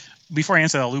 Before I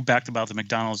answer that, I'll loop back about the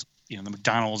McDonald's. The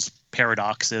McDonald's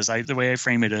paradox is, the way I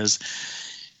frame it is,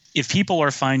 if people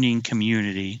are finding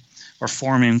community or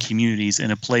forming communities in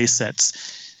a place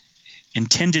that's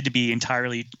intended to be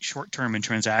entirely short-term and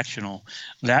transactional,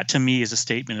 that to me is a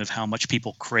statement of how much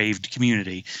people craved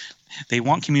community. They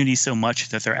want community so much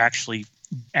that they're actually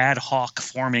ad hoc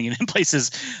forming in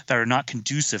places that are not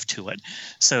conducive to it.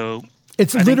 So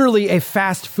it's literally a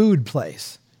fast food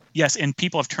place. Yes, and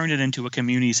people have turned it into a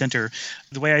community center.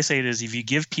 The way I say it is, if you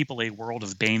give people a world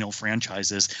of banal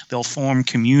franchises, they'll form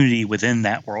community within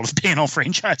that world of banal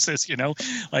franchises,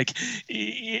 Like,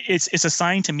 it's a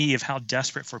sign to me of how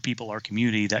desperate for people are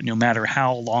community, that no matter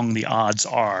how long the odds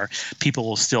are, people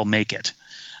will still make it.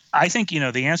 I think,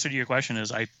 the answer to your question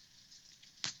is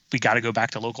we got to go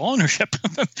back to local ownership.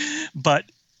 But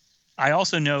I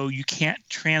also know you can't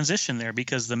transition there,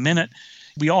 because the minute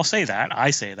we all say that,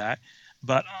 I say that,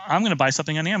 but I'm going to buy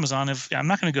something on Amazon. If I'm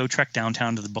not going to go trek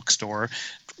downtown to the bookstore,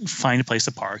 find a place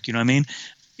to park, you know what I mean?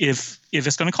 If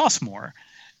it's going to cost more,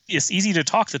 it's easy to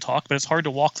talk the talk, but it's hard to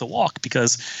walk the walk,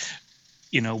 because,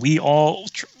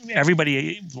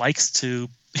 everybody likes to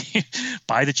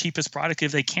buy the cheapest product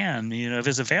if they can, if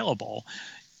it's available.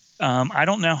 I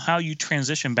don't know how you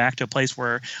transition back to a place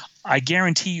where, I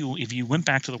guarantee you, if you went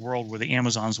back to the world where the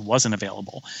Amazons wasn't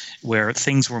available, where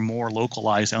things were more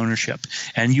localized ownership,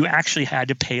 and you actually had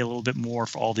to pay a little bit more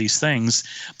for all these things,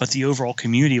 but the overall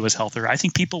community was healthier, I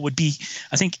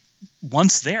think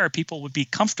once there, people would be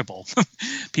comfortable.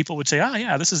 People would say, "Oh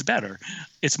yeah, this is better.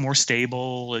 It's more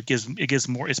stable. It gives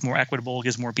more. It's more equitable. It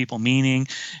gives more people meaning."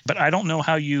 But I don't know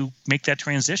how you make that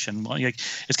transition.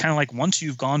 It's kind of like, once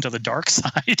you've gone to the dark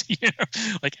side,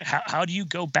 like how do you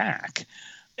go back?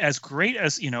 As great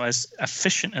as as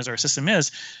efficient as our system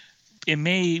is, it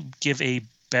may give a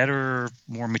better,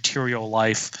 more material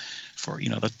life for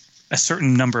a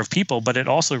certain number of people, but it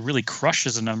also really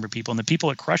crushes a number of people, and the people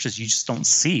it crushes you just don't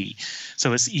see.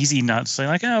 So it's easy not to say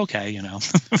like, "Oh, okay,"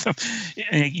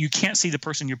 You can't see the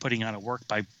person you're putting out of work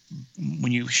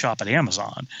when you shop at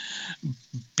Amazon,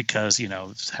 because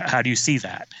how do you see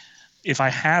that? If I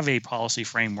have a policy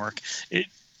framework,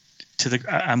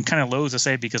 I'm kind of loath to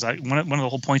say, because one of the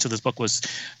whole points of this book was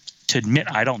to admit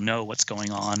I don't know what's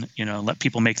going on, let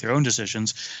people make their own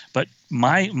decisions. But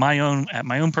at my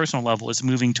own personal level is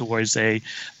moving towards a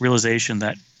realization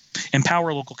that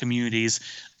empower local communities,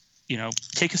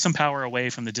 take some power away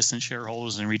from the distant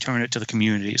shareholders and return it to the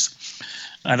communities.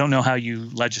 I don't know how you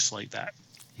legislate that,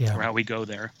 or how we go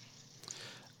there.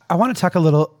 I want to talk a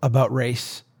little about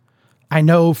race. I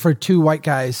know for two white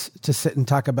guys to sit and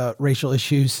talk about racial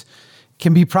issues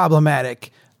can be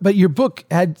problematic, but your book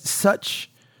had such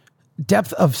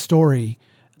depth of story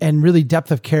and really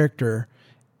depth of character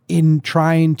in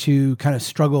trying to kind of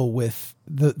struggle with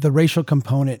the racial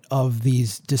component of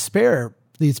these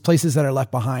places that are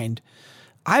left behind.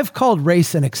 I've called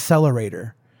race an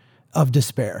accelerator of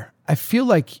despair. I feel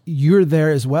like you're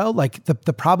there as well. Like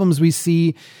the problems we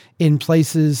see in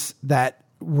places that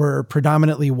were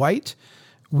predominantly white,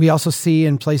 we also see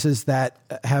in places that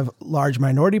have large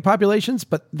minority populations,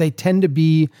 but they tend to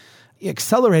be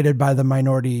accelerated by the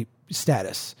minority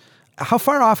status. How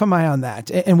far off am I on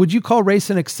that? And would you call race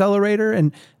an accelerator?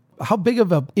 And how big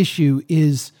of an issue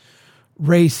is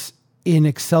race in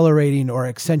accelerating or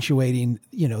accentuating,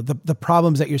 the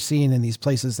problems that you're seeing in these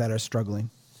places that are struggling?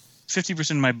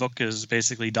 50% of my book is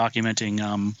basically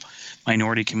documenting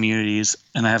minority communities,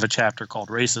 and I have a chapter called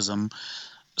Racism.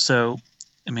 So,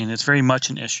 it's very much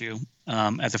an issue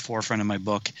at the forefront of my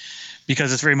book,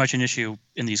 because it's very much an issue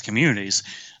in these communities.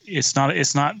 It's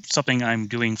not something I'm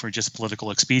doing for just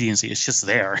political expediency. It's just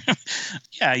there.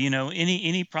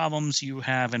 Any problems you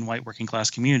have in white working class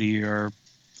community are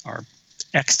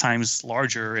X times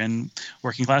larger in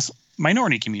working class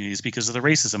minority communities because of the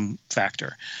racism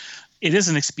factor. It is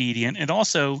an expedient. And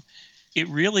also, it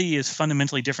really is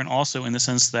fundamentally different also in the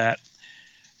sense that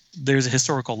there's a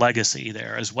historical legacy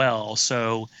there as well.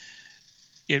 So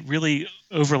it really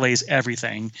overlays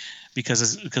everything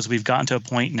because we've gotten to a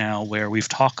point now where we've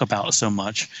talked about so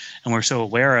much and we're so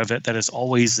aware of it that it's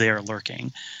always there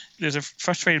lurking. There's a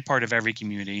frustrated part of every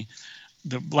community.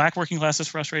 The black working class is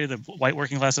frustrated. The white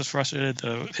working class is frustrated.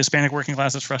 The Hispanic working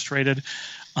class is frustrated.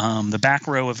 The back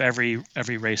row of every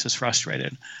race is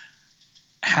frustrated.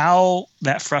 how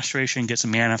that frustration gets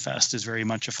manifest is very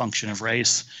much a function of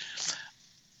race.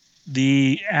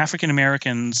 The African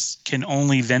Americans can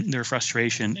only vent their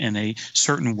frustration in a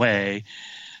certain way.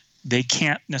 They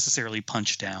can't necessarily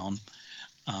punch down.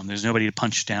 There's nobody to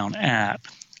punch down at.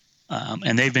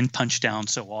 And they've been punched down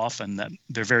so often that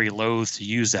they're very loath to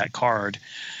use that card.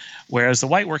 Whereas the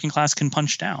white working class can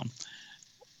punch down,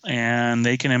 and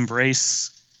they can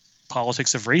embrace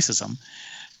politics of racism.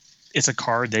 It's a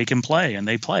card they can play, and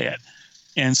they play it.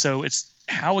 And so it's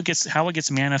how it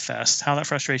gets manifest, how that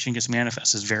frustration gets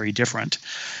manifest is very different.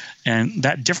 And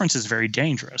that difference is very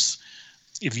dangerous.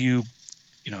 If you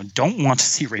don't want to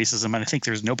see racism, and I think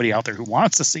there's nobody out there who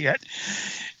wants to see it,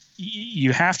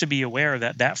 you have to be aware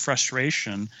that that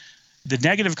frustration, the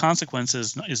negative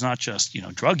consequences is not just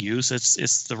drug use.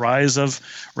 It's the rise of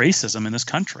racism in this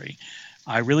country.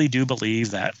 I really do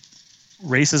believe that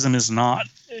racism is not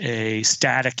a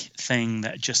static thing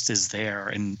that just is there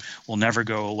and will never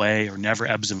go away or never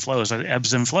ebbs and flows. It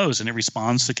ebbs and flows, and it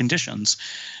responds to conditions.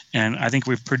 And I think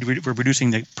we're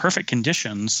producing the perfect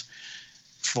conditions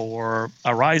for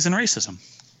a rise in racism.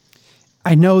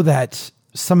 I know that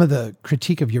some of the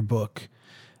critique of your book,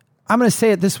 I'm going to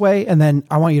say it this way, and then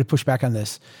I want you to push back on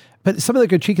this. But some of the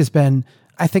critique has been,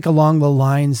 I think, along the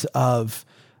lines of,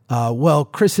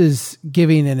 Chris is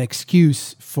giving an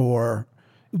excuse for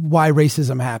why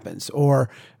racism happens, or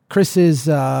Chris is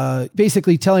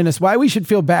basically telling us why we should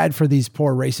feel bad for these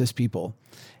poor racist people.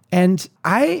 And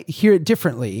I hear it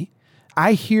differently.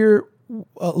 I hear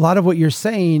a lot of what you're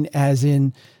saying as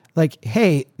in, like,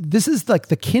 hey, this is like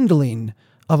the kindling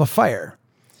of a fire.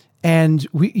 And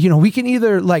we can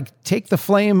either like take the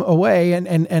flame away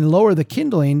and lower the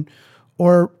kindling,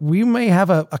 or we may have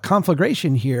a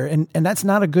conflagration here, and that's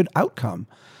not a good outcome.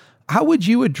 How would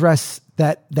you address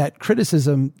that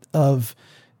criticism of,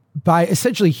 by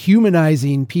essentially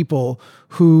humanizing people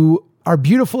who are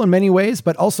beautiful in many ways,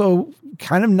 but also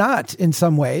kind of not in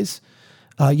some ways,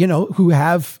 who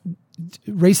have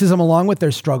racism along with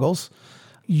their struggles?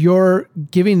 You're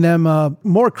giving them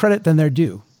more credit than they're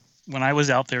due. When I was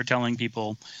out there telling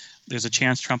people there's a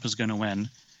chance Trump is going to win,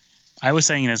 I was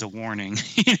saying it as a warning.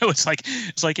 It's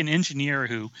like an engineer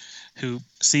who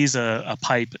sees a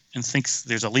pipe and thinks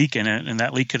there's a leak in it, and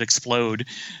that leak could explode.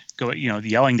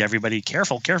 Yelling to everybody,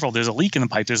 careful, there's a leak in the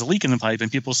pipe,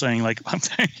 and people saying like,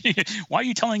 why are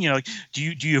you telling do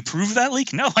you approve of that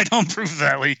leak? No, I don't approve of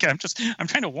that leak. I'm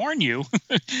trying to warn you.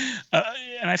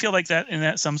 And I feel like that in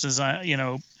that some sense,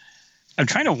 I'm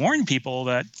trying to warn people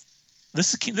that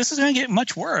this is going to get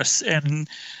much worse. And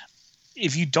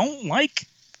if you don't like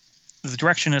the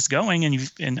direction it's going,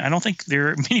 and I don't think there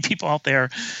are many people out there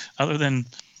other than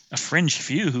a fringe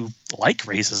few who like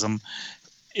racism,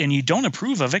 and you don't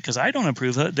approve of it, because I don't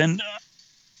approve of it, then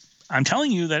I'm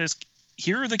telling you that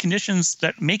here are the conditions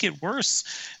that make it worse,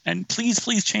 and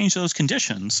please change those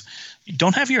conditions.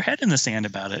 Don't have your head in the sand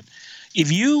about it.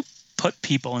 If you put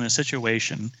people in a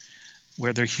situation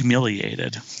where they're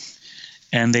humiliated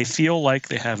and they feel like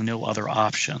they have no other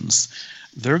options,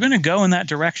 they're going to go in that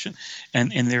direction.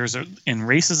 And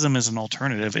racism is an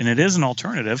alternative, and it is an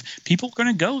alternative. People are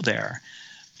going to go there.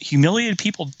 Humiliated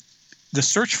people, the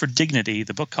search for dignity,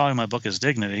 the book calling my book is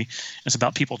Dignity. It's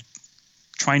about people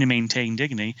trying to maintain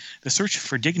dignity. The search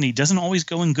for dignity doesn't always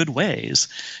go in good ways.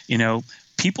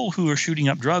 People who are shooting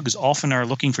up drugs often are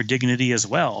looking for dignity as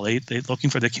well. They're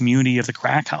looking for the community of the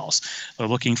crack house. They're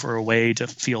looking for a way to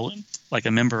feel like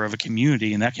a member of a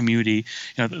community. And that community,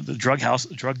 the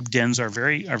drug dens are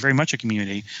very much a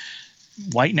community.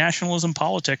 White nationalism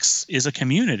politics is a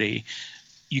community.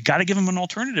 You got to give them an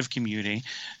alternative community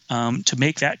to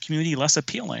make that community less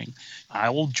appealing.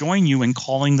 I will join you in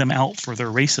calling them out for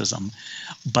their racism,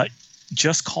 but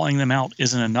just calling them out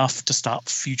isn't enough to stop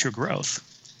future growth.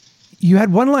 You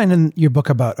had one line in your book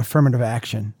about affirmative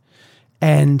action,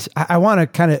 and I want to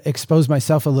kind of expose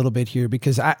myself a little bit here,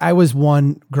 because I was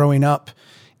one growing up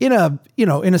in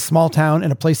a small town,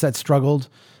 in a place that struggled,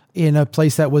 in a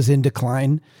place that was in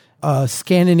decline, a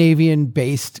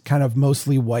Scandinavian-based kind of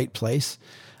mostly white place.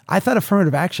 I thought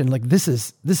affirmative action, like, this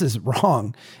is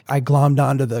wrong. I glommed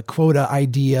onto the quota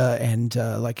idea, and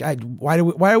why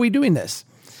are we doing this?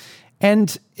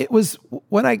 And it was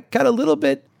when I got a little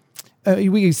bit,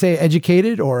 we could say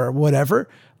educated or whatever,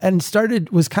 and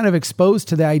was kind of exposed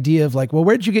to the idea of like, well,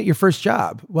 where'd you get your first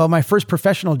job? Well, my first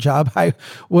professional job I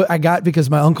got because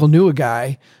my uncle knew a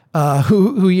guy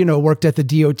who worked at the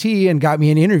DOT and got me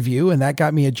an interview, and that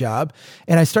got me a job.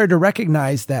 And I started to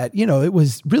recognize that, it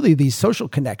was really these social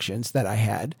connections that I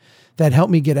had that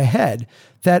helped me get ahead,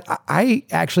 that I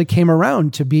actually came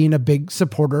around to being a big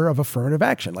supporter of affirmative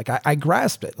action. Like I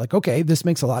grasped it, like, okay, this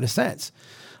makes a lot of sense.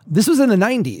 This was in the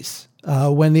 90s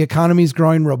when the economy is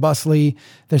growing robustly.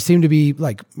 There seemed to be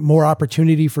like more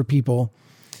opportunity for people.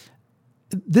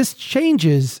 This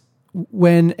changes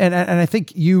when, and I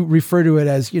think you refer to it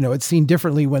as, it's seen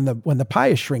differently when the pie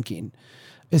is shrinking,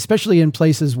 especially in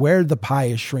places where the pie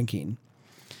is shrinking.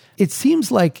 It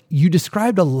seems like you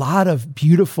described a lot of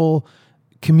beautiful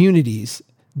communities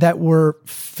that were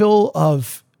full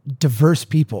of diverse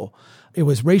people. It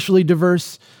was racially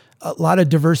diverse, a lot of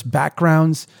diverse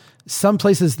backgrounds, some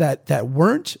places that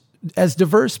weren't as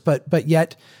diverse, but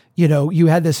yet, you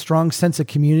had this strong sense of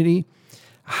community.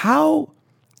 How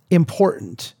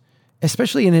important,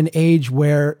 especially in an age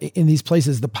where in these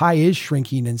places the pie is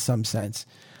shrinking in some sense,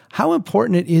 how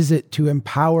important is it to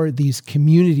empower these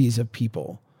communities of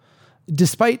people?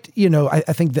 Despite, I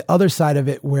think the other side of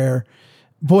it where,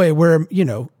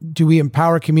 do we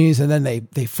empower communities and then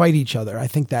they fight each other? I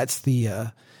think that's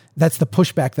the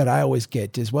pushback that I always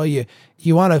get is, well, you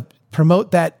want to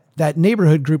promote that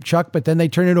neighborhood group, Chuck, but then they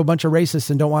turn into a bunch of racists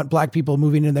and don't want black people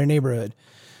moving in their neighborhood.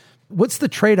 What's the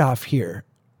trade-off here?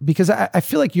 Because I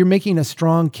feel like you're making a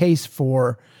strong case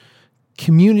for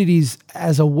communities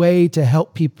as a way to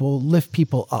help people, lift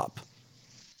people up.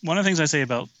 One of the things I say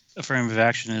about affirmative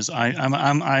action is I'm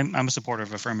a supporter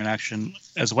of affirmative action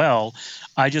as well.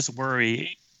 I just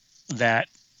worry that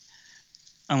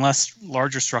unless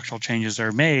larger structural changes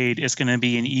are made, it's going to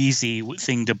be an easy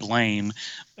thing to blame,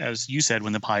 as you said,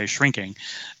 when the pie is shrinking.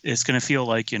 It's going to feel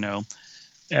like,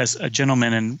 as a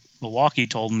gentleman in Milwaukee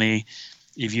told me,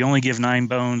 if you only give 9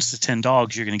 bones to 10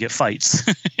 dogs, you're going to get fights.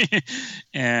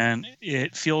 And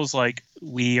it feels like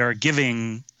we are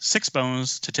giving 6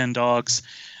 bones to 10 dogs,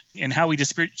 and how we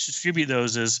distribute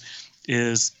those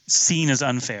is seen as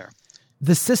unfair.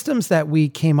 The systems that we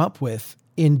came up with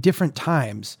in different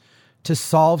times to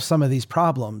solve some of these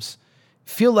problems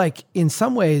feel like in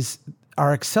some ways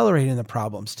are accelerating the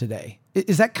problems today.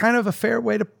 Is that kind of a fair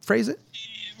way to phrase it?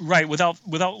 Right, without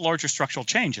larger structural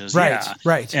changes. Right, yeah.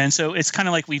 right. And so it's kind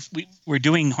of like we're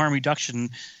doing harm reduction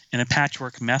in a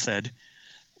patchwork method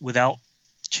without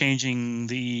changing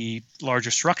the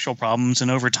larger structural problems. And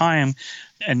over time,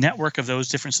 a network of those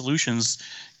different solutions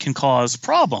can cause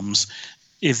problems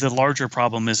if the larger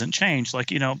problem isn't changed.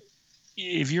 Like,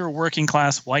 if you're a working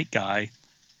class white guy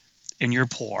and you're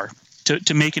poor,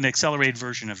 to make an accelerated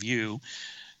version of you,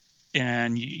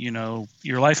 and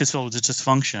your life is filled with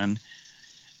dysfunction,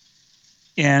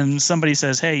 and somebody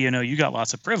says, hey, you got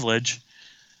lots of privilege,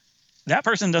 that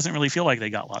person doesn't really feel like they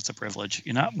got lots of privilege.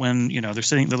 Not when, they're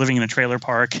living in a trailer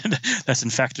park that's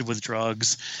infected with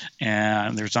drugs,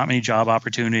 and there's not many job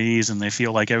opportunities, and they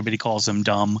feel like everybody calls them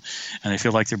dumb, and they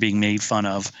feel like they're being made fun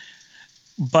of.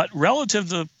 But relative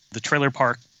to the trailer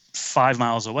park 5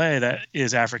 miles away that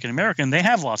is African American, they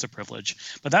have lots of privilege.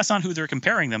 But that's not who they're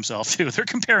comparing themselves to. They're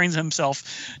comparing themselves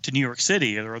to New York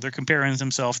City, or they're comparing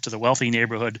themselves to the wealthy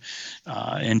neighborhood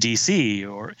in D.C.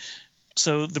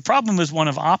 So the problem is one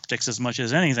of optics as much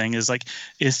as anything.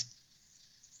 Is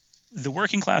the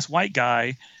working class white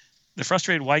guy, the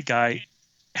frustrated white guy,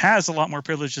 has a lot more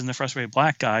privilege than the frustrated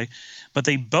black guy, but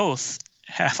they both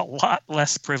have a lot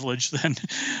less privilege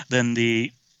than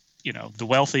the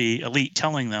wealthy elite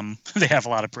telling them they have a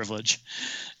lot of privilege.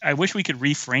 I wish we could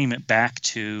reframe it back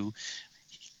to,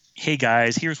 hey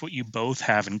guys, here's what you both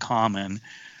have in common,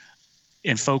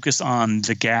 and focus on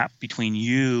the gap between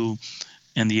you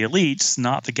and the elites,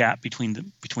 not the gap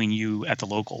between you at the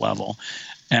local level.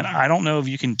 And I don't know if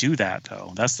you can do that,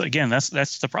 though. That's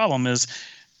the problem, is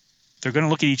they're going to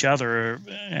look at each other,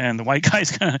 and the white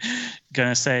guy's going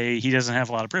to say he doesn't have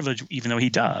a lot of privilege, even though he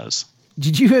does.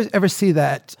 Did you guys ever see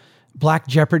that Black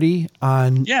Jeopardy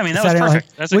on? Yeah, I mean, that was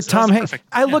perfect. With Tom Hanks.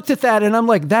 I looked at that and I'm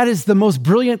like, that is the most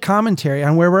brilliant commentary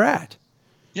on where we're at.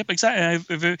 Yep, exactly.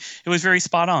 It was very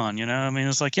spot on. I mean,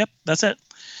 it's like, yep, that's it.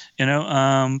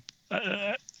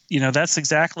 That's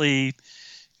exactly,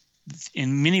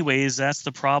 in many ways, that's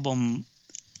the problem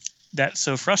that's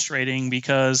so frustrating,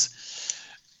 because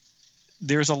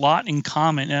there's a lot in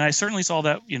common. And I certainly saw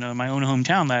that, in my own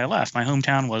hometown that I left. My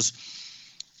hometown was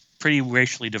pretty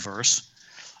racially diverse,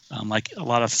 like a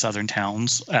lot of southern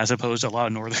towns, as opposed to a lot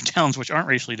of northern towns, which aren't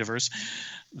racially diverse.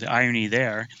 The irony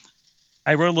there.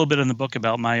 I wrote a little bit in the book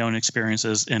about my own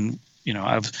experiences, and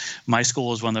my school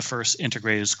was one of the first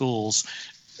integrated schools.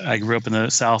 I grew up in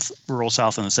the rural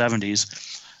South in the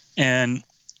 70s, and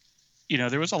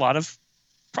there was a lot of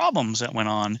problems that went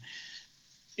on,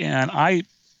 and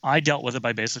I dealt with it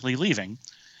by basically leaving,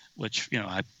 which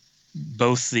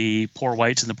both the poor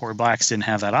whites and the poor blacks didn't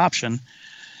have that option.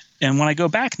 And when I go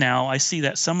back now, I see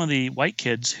that some of the white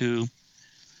kids who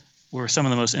were some of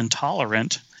the most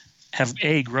intolerant have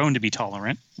grown to be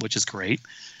tolerant, which is great.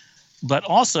 But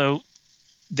also,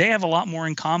 they have a lot more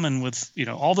in common with,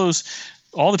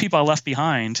 all the people I left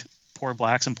behind, poor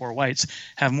blacks and poor whites,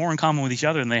 have more in common with each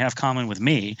other than they have common with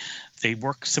me. They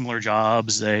work similar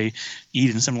jobs, they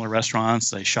eat in similar restaurants,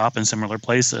 they shop in similar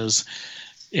places.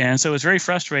 And so it's very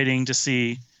frustrating to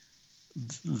see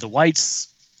the whites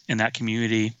in that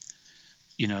community,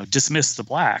 dismiss the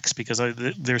blacks because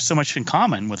there's so much in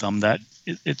common with them that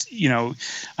it's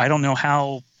I don't know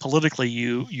how politically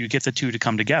you get the two to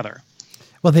come together.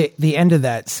 Well, the end of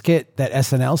that skit, that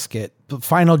SNL skit,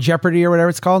 Final Jeopardy or whatever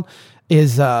it's called,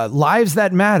 is Lives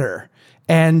That Matter.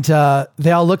 And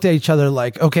they all looked at each other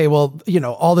like, okay, well,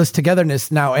 all this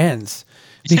togetherness now ends.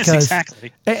 Because, yes,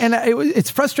 exactly. And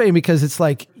it's frustrating because it's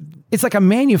like a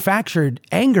manufactured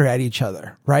anger at each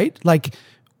other, right? Like,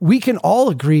 we can all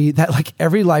agree that like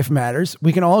every life matters.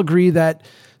 We can all agree that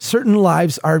certain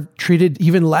lives are treated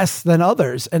even less than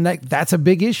others. And that's a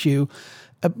big issue.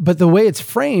 But the way it's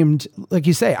framed, like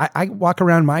you say, I walk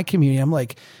around my community, I'm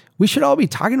like, we should all be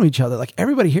talking to each other. Like,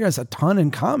 everybody here has a ton in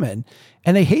common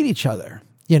and they hate each other.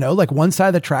 Like one side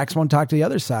of the tracks won't talk to the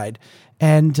other side.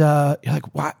 And you're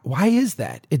like, why is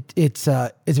that? It's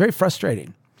very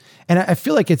frustrating. And I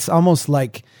feel like it's almost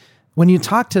like when you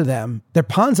talk to them, they're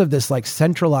pawns of this like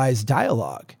centralized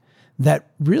dialogue that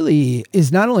really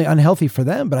is not only unhealthy for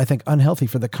them, but I think unhealthy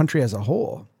for the country as a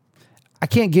whole. I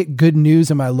can't get good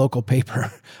news in my local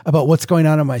paper about what's going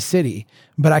on in my city,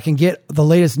 but I can get the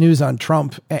latest news on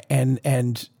Trump and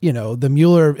the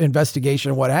Mueller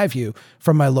investigation, what have you,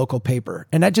 from my local paper.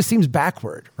 And that just seems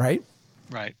backward, right?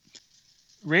 Right.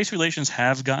 Race relations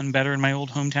have gotten better in my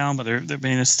old hometown, but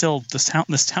it's still the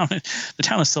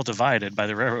town is still divided by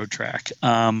the railroad track.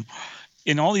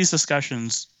 In all these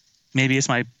discussions, maybe it's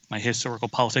my historical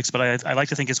politics, but I like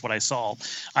to think it's what I saw.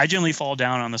 I generally fall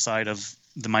down on the side of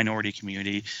the minority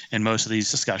community in most of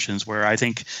these discussions, where I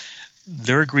think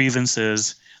their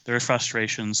grievances, their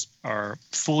frustrations are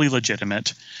fully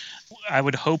legitimate. I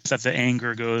would hope that the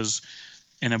anger goes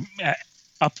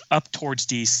up towards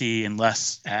DC and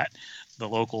less at the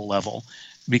local level,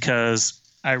 because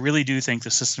I really do think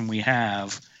the system we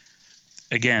have,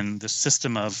 again, the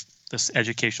system of this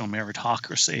educational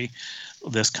meritocracy,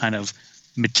 this kind of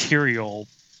material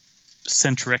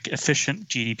centric, efficient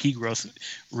GDP growth,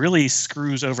 really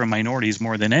screws over minorities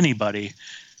more than anybody,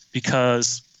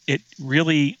 because it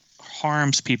really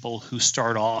harms people who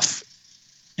start off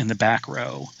in the back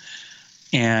row.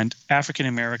 And African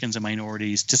Americans and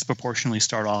minorities disproportionately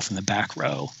start off in the back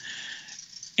row.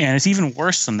 And it's even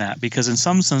worse than that, because in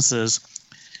some senses,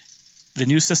 the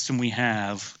new system we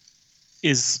have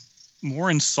is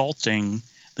more insulting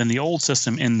than the old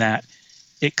system in that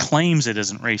it claims it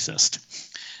isn't racist.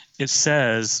 It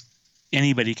says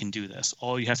anybody can do this.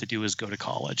 All you have to do is go to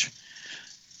college.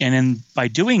 And then by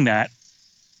doing that,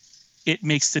 it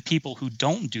makes the people who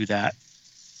don't do that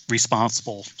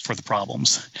responsible for the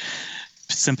problems.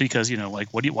 Simply because,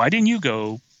 why didn't you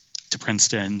go to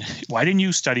Princeton? Why didn't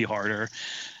you study harder?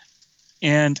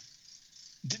 And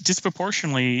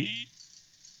disproportionately,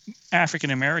 African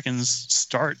Americans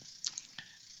start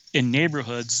in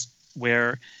neighborhoods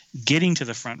where getting to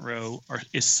the front row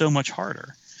is so much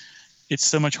harder. It's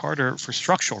so much harder for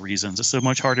structural reasons. It's so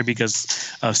much harder because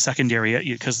of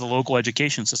because the local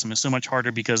education system is so much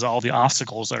harder because of all the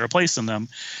obstacles that are placed in them.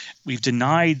 We've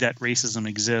denied that racism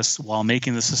exists while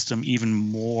making the system even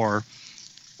more,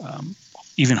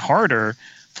 even harder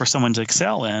for someone to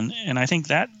excel in. And I think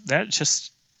that's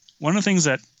just one of the things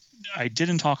that I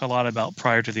didn't talk a lot about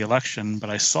prior to the election, but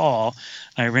I saw,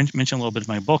 I mentioned a little bit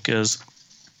in my book, is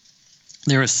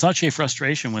there is such a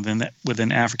frustration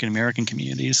within African American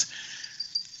communities.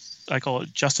 I call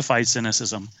it justified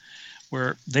cynicism,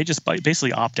 where they just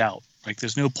basically opt out. Like,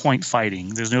 there's no point fighting.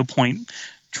 There's no point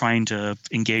trying to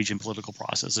engage in political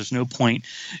process. There's no point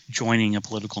joining a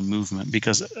political movement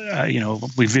because,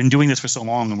 we've been doing this for so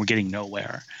long and we're getting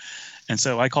nowhere. And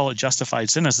so I call it justified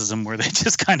cynicism, where they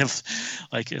just kind of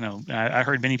I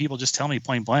heard many people just tell me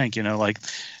point blank,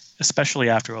 especially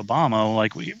after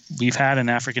Obama, we've had an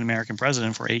African-American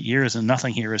president for 8 years and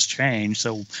nothing here has changed.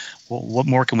 So what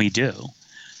more can we do?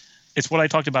 It's what I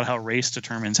talked about, how race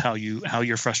determines how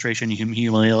your frustration and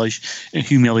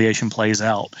humiliation plays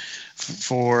out.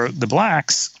 For the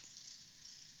blacks,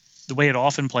 the way it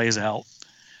often plays out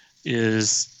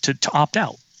is to opt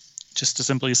out, just to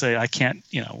simply say, I can't,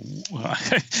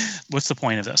 what's the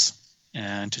point of this?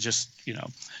 And to just,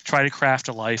 try to craft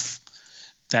a life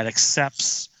that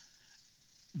accepts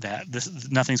that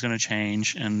nothing's going to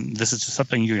change and this is just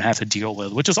something you're going to have to deal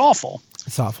with, which is awful.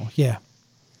 It's awful, yeah.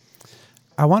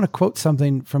 I want to quote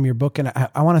something from your book, and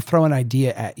I want to throw an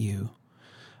idea at you.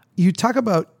 You talk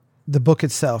about the book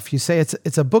itself. You say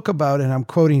it's a book about, and I'm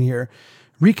quoting here,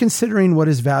 reconsidering what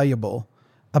is valuable,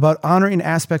 about honoring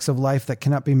aspects of life that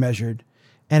cannot be measured,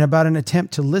 and about an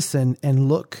attempt to listen and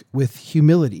look with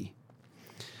humility.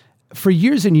 For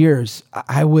years and years,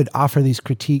 I would offer these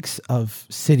critiques of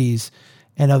cities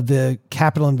and of the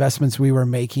capital investments we were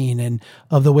making and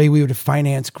of the way we would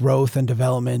finance growth and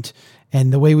development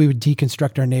and the way we would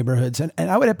deconstruct our neighborhoods. And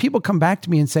I would have people come back to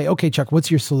me and say, okay, Chuck,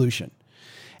 what's your solution?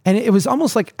 And it was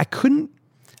almost like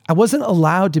I wasn't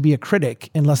allowed to be a critic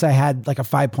unless I had like a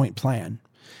 5-point plan.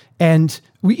 And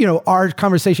our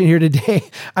conversation here today,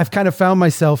 I've kind of found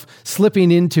myself slipping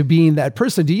into being that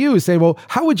person to you, say, well,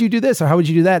 how would you do this? Or how would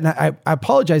you do that? And I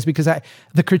apologize because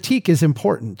the critique is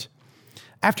important.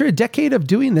 After a decade of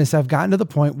doing this, I've gotten to the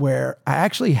point where I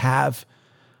actually have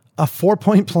a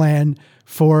 4-point plan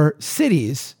for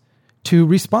cities to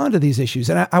respond to these issues.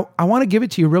 And I want to give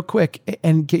it to you real quick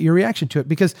and get your reaction to it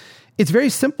because it's very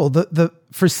simple.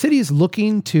 For cities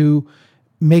looking to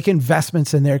make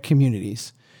investments in their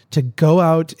communities, to go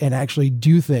out and actually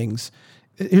do things.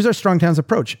 Here's our Strong Towns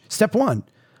approach. Step 1,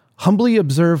 humbly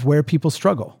observe where people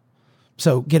struggle.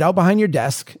 So get out behind your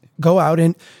desk, go out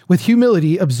and with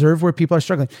humility, observe where people are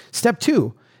struggling. Step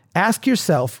 2, ask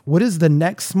yourself, what is the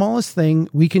next smallest thing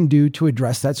we can do to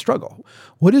address that struggle?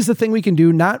 What is the thing we can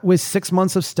do, not with 6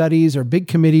 months of studies or big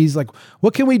committees, like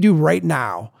what can we do right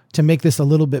now to make this a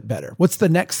little bit better? What's the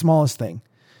next smallest thing?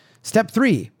 Step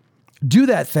 3, do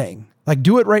that thing. Like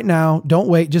do it right now. Don't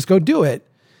wait. Just go do it.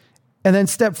 And then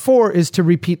step 4 is to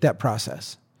repeat that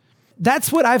process.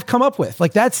 That's what I've come up with.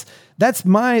 Like that's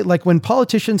my, like when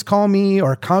politicians call me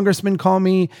or congressmen call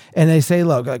me and they say,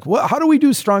 look, like, how do we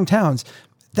do strong towns?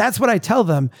 That's what I tell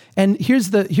them. And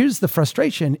here's the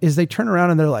frustration is they turn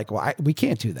around and they're like, well, we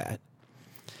can't do that.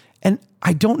 And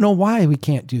I don't know why we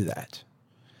can't do that.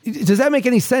 Does that make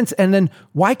any sense? And then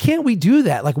why can't we do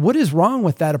that? Like what is wrong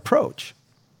with that approach?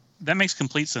 That makes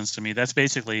complete sense to me. That's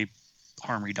basically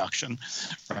harm reduction,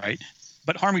 right?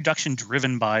 But harm reduction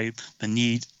driven by the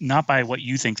need, not by what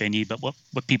you think they need, but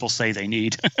what people say they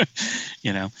need.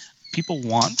 People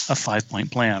want a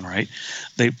 5-point plan, right?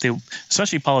 They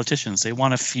especially politicians, they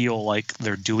want to feel like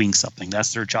they're doing something.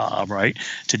 That's their job, right?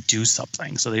 To do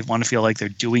something. So they want to feel like they're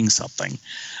doing something.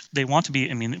 They want to be,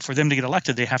 for them to get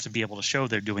elected, they have to be able to show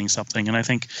they're doing something. And I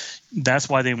think that's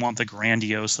why they want the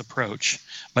grandiose approach.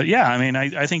 But yeah,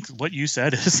 I think what you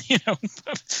said is,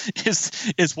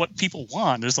 is what people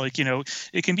want. It's like,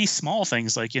 it can be small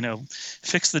things like,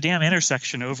 fix the damn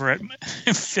intersection over at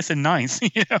 5th and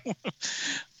 9th,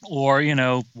 Or,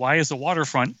 why is the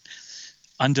waterfront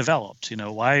undeveloped?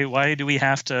 Why do we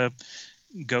have to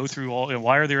go through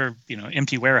why are there,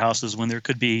 empty warehouses when there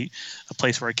could be a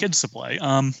place for our kids to play?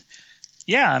 I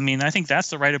think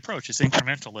that's the right approach. It's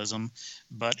incrementalism,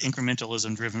 but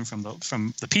incrementalism driven from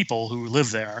the people who live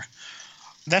there.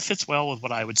 That fits well with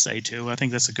what I would say too. I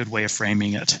think that's a good way of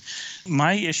framing it.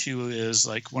 My issue is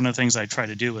like one of the things I try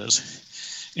to do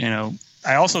is,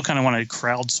 I also kind of want to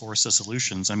crowdsource the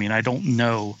solutions. I don't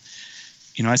know,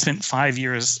 I spent 5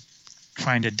 years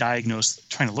trying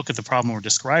to look at the problem or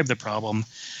describe the problem.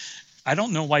 I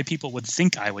don't know why people would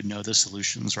think I would know the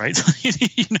solutions, right?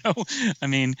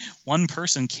 One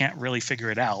person can't really figure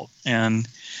it out. And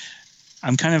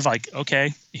I'm kind of like,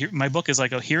 okay, here, my book is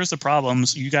like, oh, here's the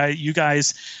problems. You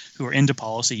guys who are into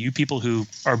policy, you people who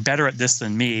are better at this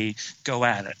than me, go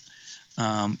at it.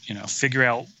 Figure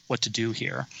out what to do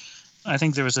here. I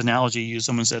think there was an analogy used.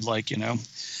 Someone said, like,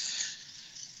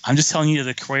 I'm just telling you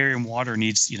the aquarium water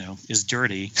is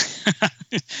dirty.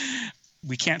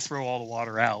 We can't throw all the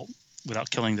water out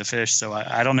without killing the fish. So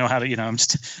I don't know how to, I'm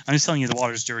just telling you the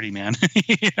water's dirty, man.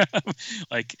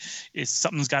 Like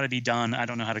something's got to be done. I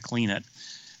don't know how to clean it.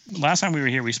 Last time we were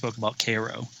here, we spoke about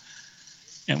Cairo,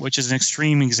 which is an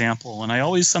extreme example. And I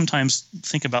always sometimes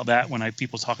think about that when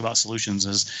people talk about solutions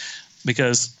is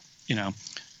because,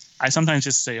 I sometimes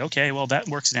just say, okay, well, that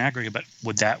works in aggregate, but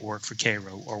would that work for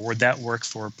Cairo? Or would that work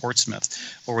for Portsmouth?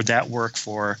 Or would that work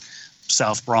for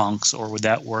South Bronx? Or would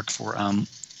that work for,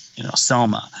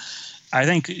 Selma? I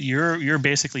think your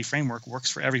basically framework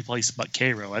works for every place but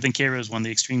Cairo. I think Cairo is one of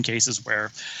the extreme cases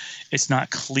where it's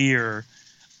not clear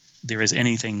there is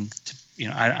anything to,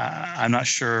 I'm not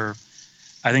sure.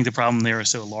 I think the problem there is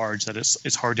so large that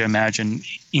it's hard to imagine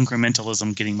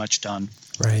incrementalism getting much done.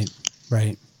 Right.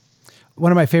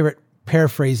 One of my favorite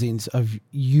paraphrasings of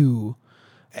you,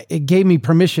 it gave me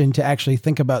permission to actually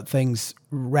think about things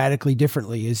radically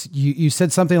differently, is you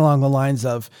said something along the lines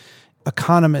of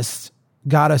economists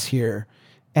got us here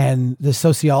and the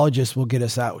sociologists will get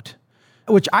us out,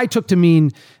 which I took to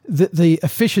mean the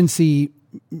efficiency,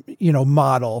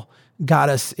 model got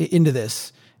us into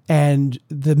this. and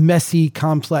the messy,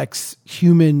 complex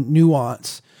human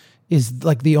nuance is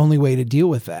like the only way to deal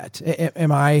with that. Am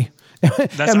I?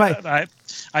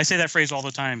 I say that phrase all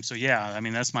the time. So yeah, I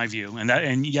mean, that's my view.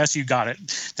 And yes, you got it.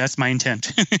 That's my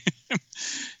intent.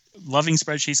 Loving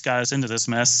spreadsheets got us into this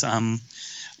mess.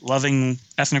 Loving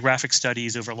ethnographic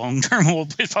studies over long term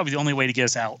is probably the only way to get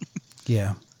us out.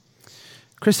 Yeah.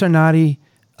 Chris Arnade,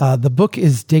 the book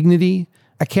is Dignity.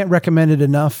 I can't recommend it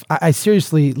enough. I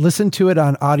seriously listened to it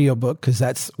on audiobook because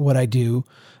that's what I do.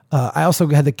 I also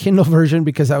had the Kindle version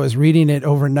because I was reading it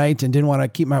overnight and didn't want to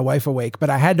keep my wife awake.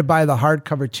 But I had to buy the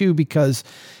hardcover too because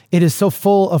it is so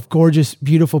full of gorgeous,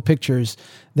 beautiful pictures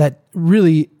that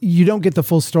really you don't get the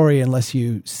full story unless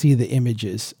you see the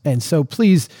images. And so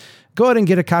please go out and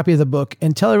get a copy of the book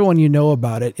and tell everyone you know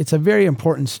about it. It's a very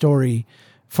important story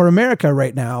for America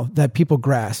right now that people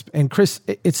grasp. And Chris,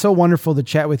 it's so wonderful to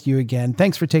chat with you again.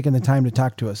 Thanks for taking the time to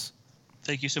talk to us.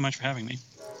 Thank you so much for having me.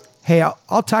 Hey,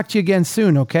 I'll talk to you again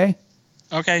soon, okay?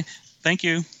 Okay. Thank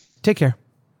you. Take care.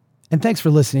 And thanks for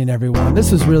listening, everyone.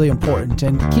 This is really important,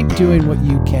 and keep doing what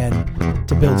you can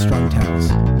to build strong towns.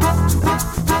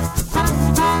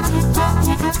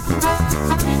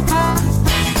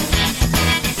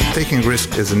 Taking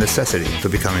risk is a necessity to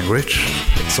becoming rich.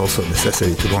 It's also a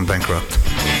necessity to going bankrupt.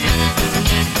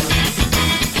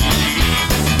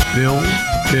 Build.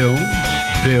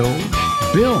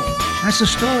 That's the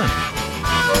story.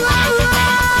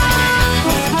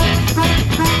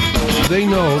 They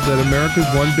know that America's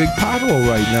one big pothole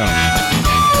right now.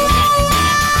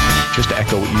 Just to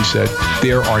echo what you said,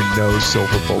 there are no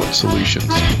silver bullet solutions.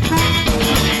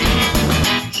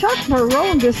 Chuck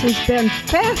Marohn, this has been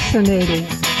fascinating.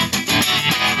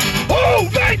 Oh,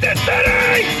 make the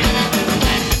city!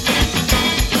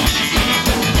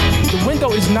 The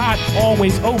window is not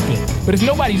always open, but if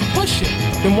nobody's pushing,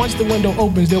 then once the window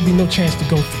opens, there'll be no chance to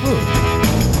go through.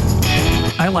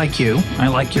 I like you. I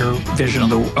like your vision of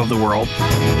the world.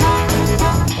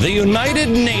 The United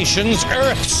Nations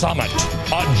Earth Summit,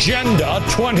 Agenda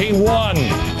 21.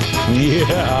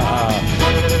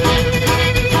 Yeah.